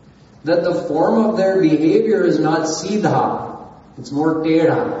that the form of their behavior is not siddha, it's more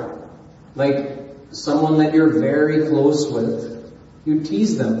tera. Like someone that you're very close with, you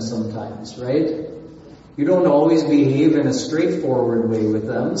tease them sometimes, right? You don't always behave in a straightforward way with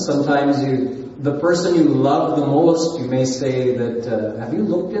them. Sometimes the person you love the most, you may say that, have you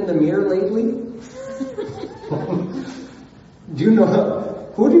looked in the mirror lately?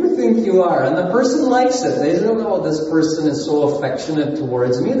 Who do you think you are? And the person likes it. They don't know this person is so affectionate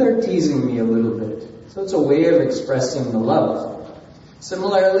towards me, they're teasing me a little bit. So it's a way of expressing the love.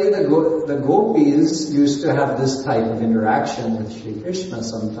 Similarly, the gopis used to have this type of interaction with Shri Krishna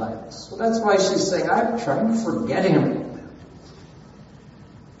sometimes. So that's why she's saying, I'm trying to forget him.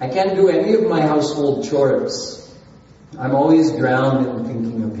 I can't do any of my household chores. I'm always drowned in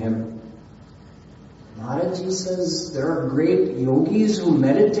thinking of him. Maharaji says there are great yogis who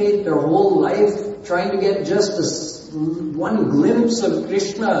meditate their whole life trying to get just one glimpse of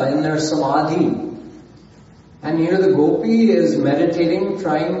Krishna in their samadhi. And here the gopi is meditating,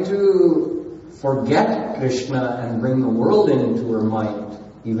 trying to forget Krishna and bring the world into her mind,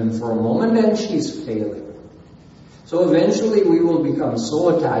 even for a moment, and she's failing. So eventually we will become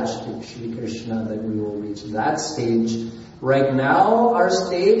so attached to Shri Krishna that we will reach that stage. Right now our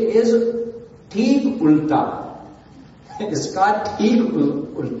state is theek ulta. Iska theek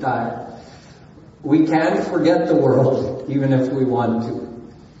ulta hai. We can't forget the world, even if we want to.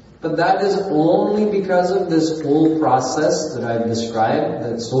 But that is only because of this whole process that I've described,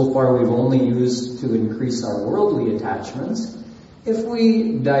 that so far we've only used to increase our worldly attachments. If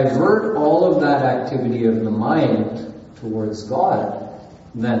we divert all of that activity of the mind towards God,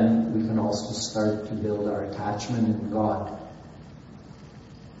 then we can also start to build our attachment in God.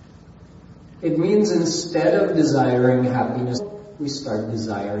 It means instead of desiring happiness, we start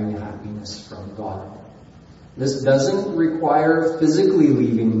desiring happiness from God. This doesn't require physically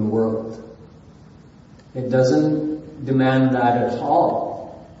leaving the world. It doesn't demand that at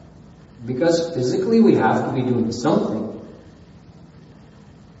all. Because physically we have to be doing something.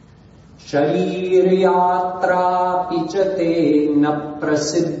 Sharir yatra pichate na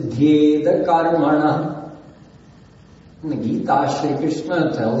prasiddhyed karmana. In the Gita, Shri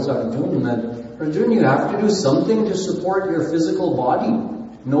Krishna tells Arjuna that, Arjuna, you have to do something to support your physical body.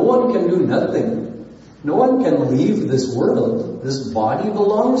 No one can do nothing. No one can leave this world. This body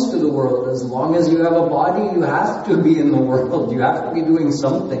belongs to the world. As long as you have a body, you have to be in the world. You have to be doing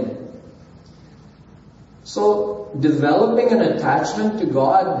something. So, developing an attachment to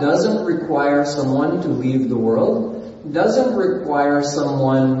God doesn't require someone to leave the world. Doesn't require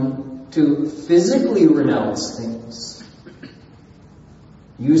someone to physically renounce things.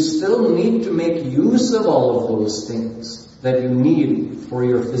 You still need to make use of all of those things that you need for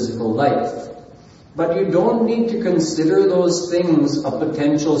your physical life. But you don't need to consider those things a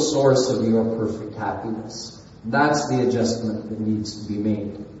potential source of your perfect happiness. That's the adjustment that needs to be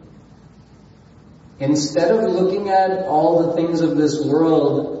made. Instead of looking at all the things of this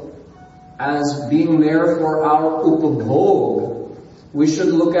world as being there for our upabhog, we should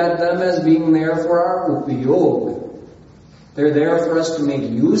look at them as being there for our upayog. They're there for us to make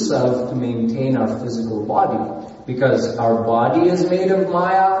use of to maintain our physical body. Because our body is made of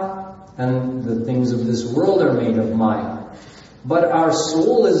Maya, and the things of this world are made of Maya. But our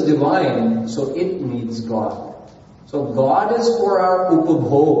soul is divine, so it needs God. So God is for our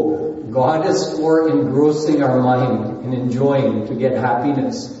upabhog. God is for engrossing our mind and enjoying to get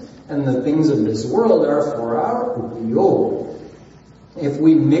happiness. And the things of this world are for our upayog. If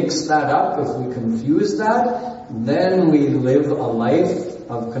we mix that up, if we confuse that, then we live a life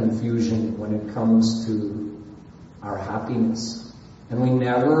of confusion when it comes to our happiness. And we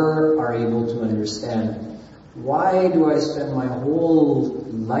never are able to understand, why do I spend my whole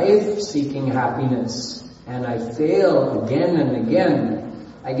life seeking happiness and I fail again and again?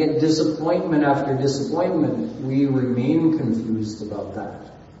 I get disappointment after disappointment. We remain confused about that.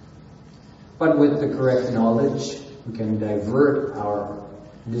 But with the correct knowledge, we can divert our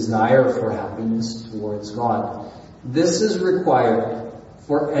desire for happiness towards God. This is required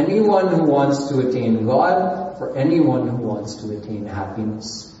for anyone who wants to attain God, for anyone who wants to attain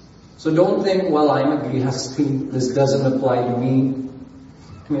happiness. So don't think, well, I'm a grihastha, this doesn't apply to me.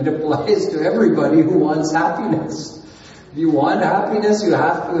 It applies to everybody who wants happiness. If you want happiness, you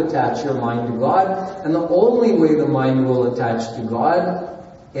have to attach your mind to God. And the only way the mind will attach to God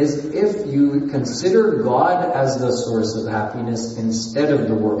is if you consider God as the source of happiness instead of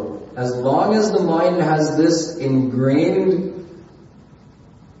the world. As long as the mind has this ingrained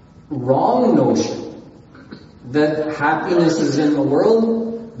wrong notion that happiness is in the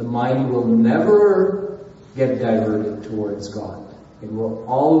world, the mind will never get diverted towards God. It will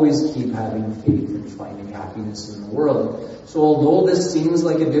always keep having faith and finding happiness in the world. So although this seems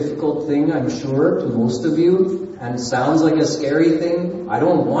like a difficult thing, I'm sure, to most of you, and sounds like a scary thing, I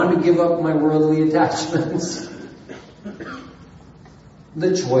don't want to give up my worldly attachments.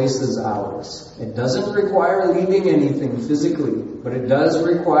 The choice is ours. It doesn't require leaving anything physically, but it does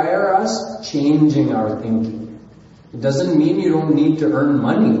require us changing our thinking. It doesn't mean you don't need to earn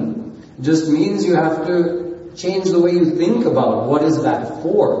money. It just means you have to change the way you think about what is that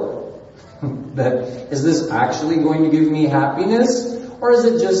for. That, is this actually going to give me happiness? Or is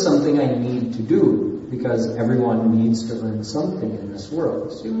it just something I need to do because everyone needs to earn something in this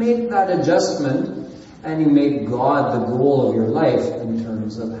world? So you make that adjustment and you make God the goal of your life in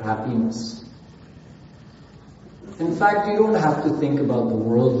terms of happiness. In fact, you don't have to think about the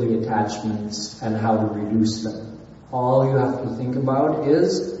worldly attachments and how to reduce them. All you have to think about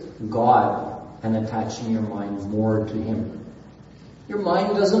is God and attaching your mind more to Him. Your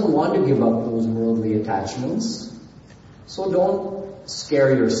mind doesn't want to give up those worldly attachments, so don't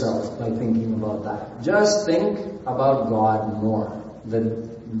scare yourself by thinking about that. Just think about God more,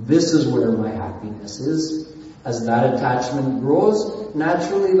 that this is where my happiness is. As that attachment grows,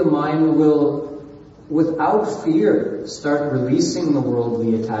 naturally the mind will, without fear, start releasing the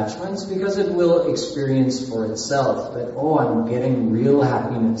worldly attachments because it will experience for itself that, oh, I'm getting real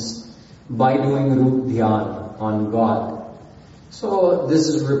happiness by doing Rup Dhyan on God. So this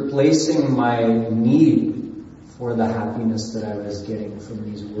is replacing my need for the happiness that I was getting from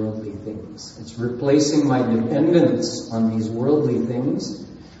these worldly things. It's replacing my dependence on these worldly things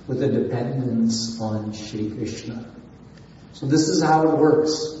with a dependence on Shri Krishna. So this is how it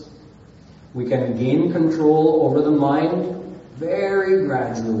works. We can gain control over the mind very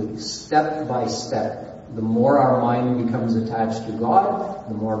gradually, step by step. The more our mind becomes attached to God,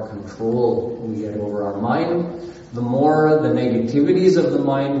 the more control we get over our mind, the more the negativities of the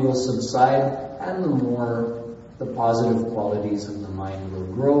mind will subside, and the more the positive qualities of the mind will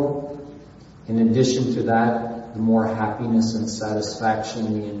grow. In addition to that, the more happiness and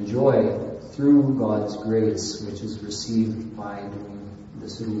satisfaction we enjoy through God's grace, which is received by doing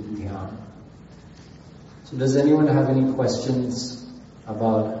this Rup Dhyan. So does anyone have any questions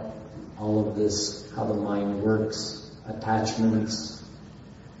about all of this, how the mind works, attachments,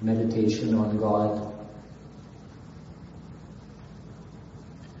 meditation on God?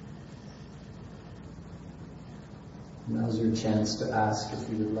 Now's your chance to ask if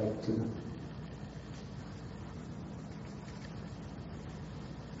you would like to.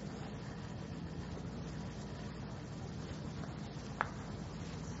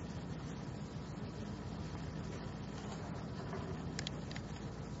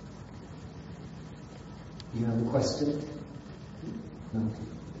 Do you have a question? No.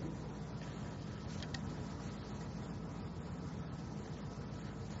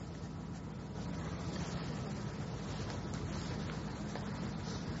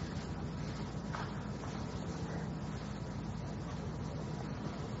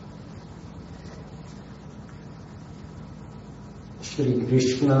 Shri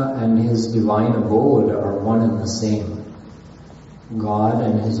Krishna and His divine abode are one and the same. God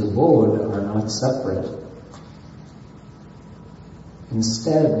and His abode are not separate.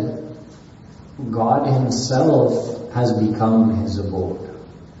 Instead, God Himself has become His abode.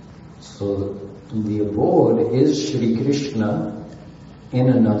 So the abode is Shri Krishna in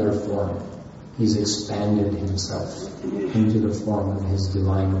another form. He's expanded Himself into the form of His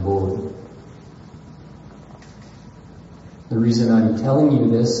divine abode. The reason I'm telling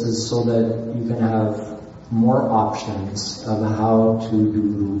you this is so that you can have more options of how to do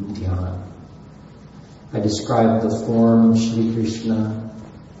Rup Dhyan. I described the form of Shri Krishna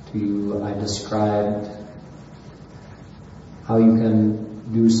to you. I described how you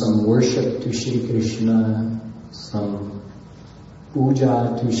can do some worship to Shri Krishna, some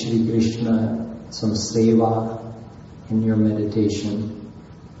puja to Shri Krishna, some seva in your meditation.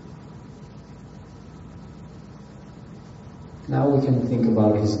 Now we can think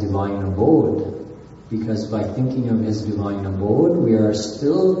about His divine abode, because by thinking of His divine abode, we are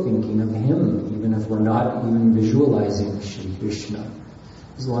still thinking of Him, even if we're not even visualizing Shri Krishna.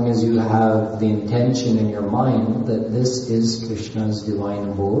 As long as you have the intention in your mind that this is Krishna's divine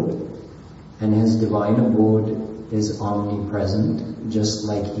abode, and His divine abode is omnipresent, just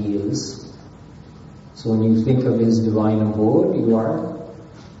like He is. So when you think of His divine abode, you are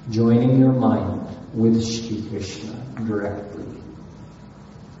joining your mind with Shri Krishna directly.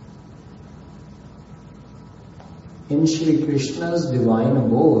 In Shri Krishna's divine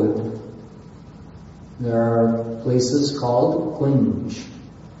abode, there are places called kunj.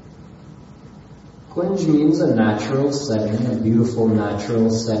 Kunj means a natural setting, a beautiful natural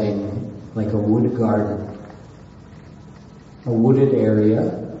setting, like a wood garden, a wooded area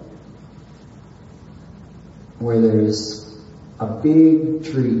where there's a big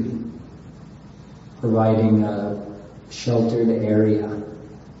tree providing a sheltered area.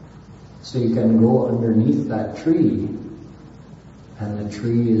 So you can go underneath that tree, and the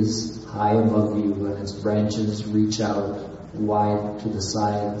tree is high above you and its branches reach out wide to the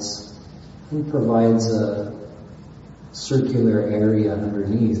sides and provides a circular area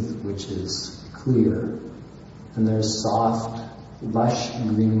underneath which is clear. And there's soft lush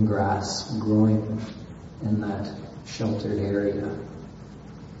green grass growing in that sheltered area.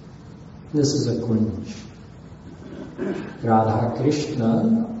 This is a kunj. Radha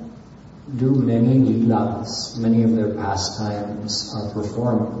Krishna do many leelas, many of their pastimes are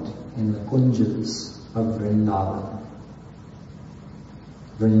performed in the kunjas of Vrindavan.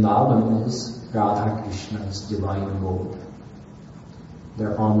 Vrindavan is Radha Krishna's divine abode,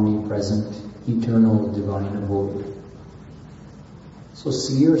 their omnipresent, eternal divine abode. So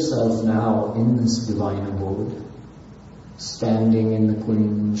see yourself now in this divine abode, standing in the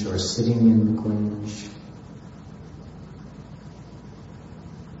kunj or sitting in the kunj.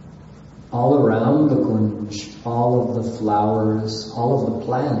 All around the kunj, all of the flowers, all of the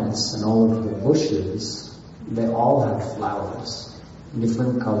plants and all of the bushes, they all have flowers,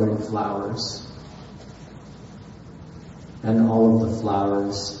 different colored flowers. And all of the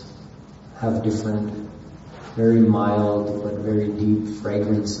flowers have different, very mild but very deep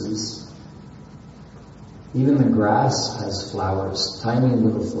fragrances. Even the grass has flowers, tiny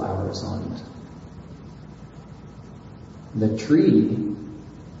little flowers on it. The tree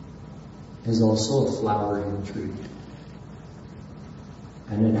is also a flowering tree.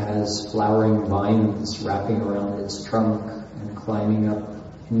 And it has flowering vines wrapping around its trunk and climbing up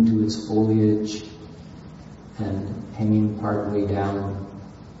into its foliage and hanging partway down.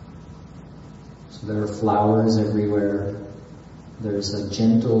 So there are flowers everywhere. There's a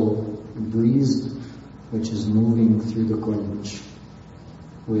gentle breeze which is moving through the kunj,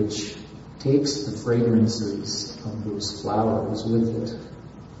 which takes the fragrances of those flowers with it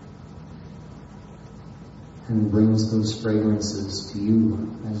and brings those fragrances to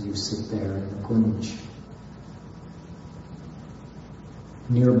you as you sit there in the kunj.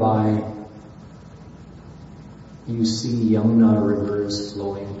 Nearby, you see Yamuna rivers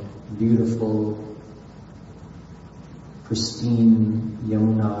flowing, beautiful, pristine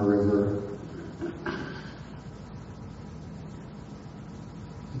Yamuna river.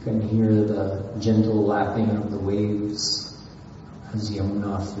 You can hear the gentle lapping of the waves as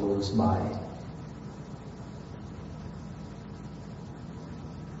Yamuna flows by.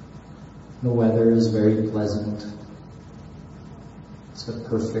 The weather is very pleasant. It's a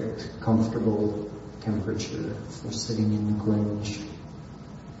perfect, comfortable temperature for sitting in the kunj.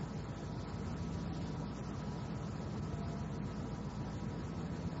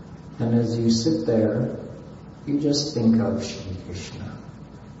 And as you sit there, you just think of Shri Krishna.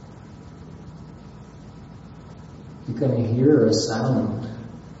 You can hear a sound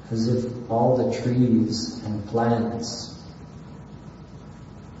as if all the trees and plants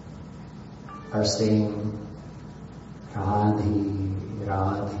are saying, Radhe,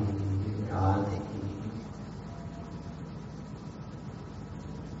 Radhe, Radhe.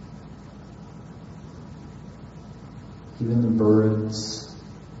 Even the birds,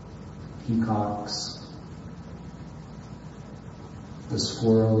 peacocks, the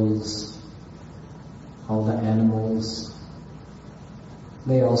squirrels, all the animals,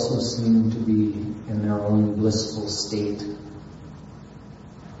 they also seem to be in their own blissful state,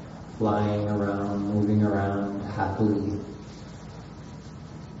 flying around, moving around happily.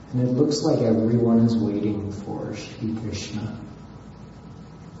 And it looks like everyone is waiting for Shri Krishna.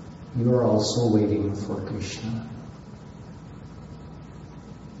 You are also waiting for Krishna.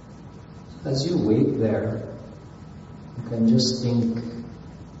 As you wait there, you can just think,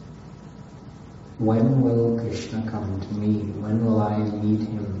 when will Krishna come to me? When will I meet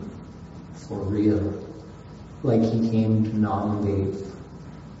him for real? Like he came to Namdev.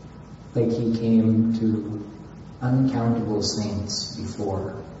 Like he came to uncountable saints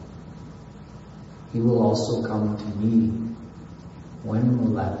before. He will also come to me. When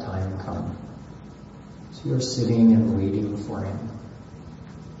will that time come? So you're sitting and waiting for him.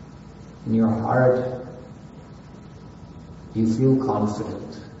 In your heart, you feel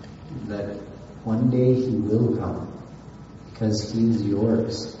confident that one day he will come because he is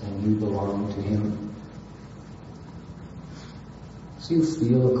yours and you belong to him. So you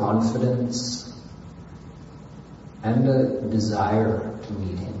feel a confidence and a desire to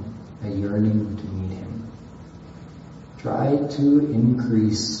meet him, a yearning to meet him. Try to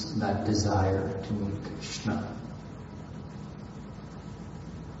increase that desire to meet Krishna.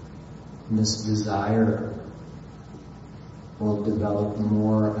 And this desire will develop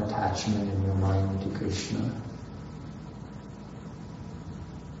more attachment in your mind to Krishna.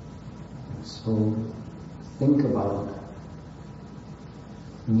 So think about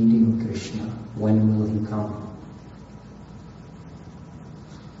meeting Krishna. When will he come?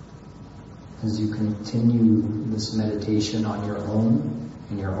 As you continue this meditation on your own,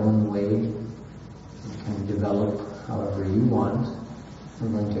 in your own way, you can develop however you want. We're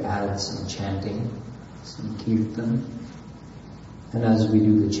going to add some chanting, some kirtan. And as we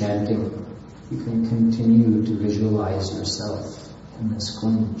do the chanting, you can continue to visualize yourself in this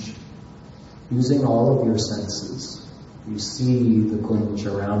kunj, using all of your senses. You see the kunj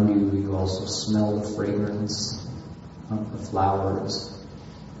around you, you also smell the fragrance of the flowers.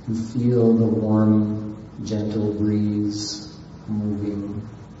 You feel the warm, gentle breeze moving.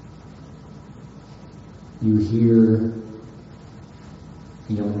 You hear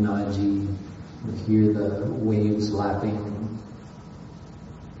Yamunaji, you hear the waves lapping.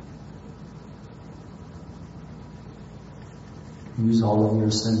 Use all of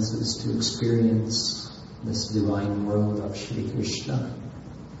your senses to experience this divine world of Shri Krishna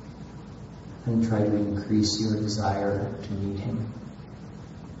and try to increase your desire to meet him.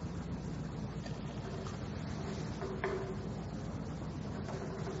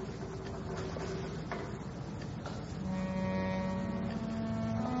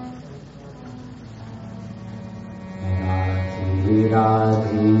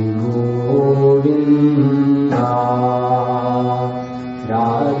 Radhe Govinda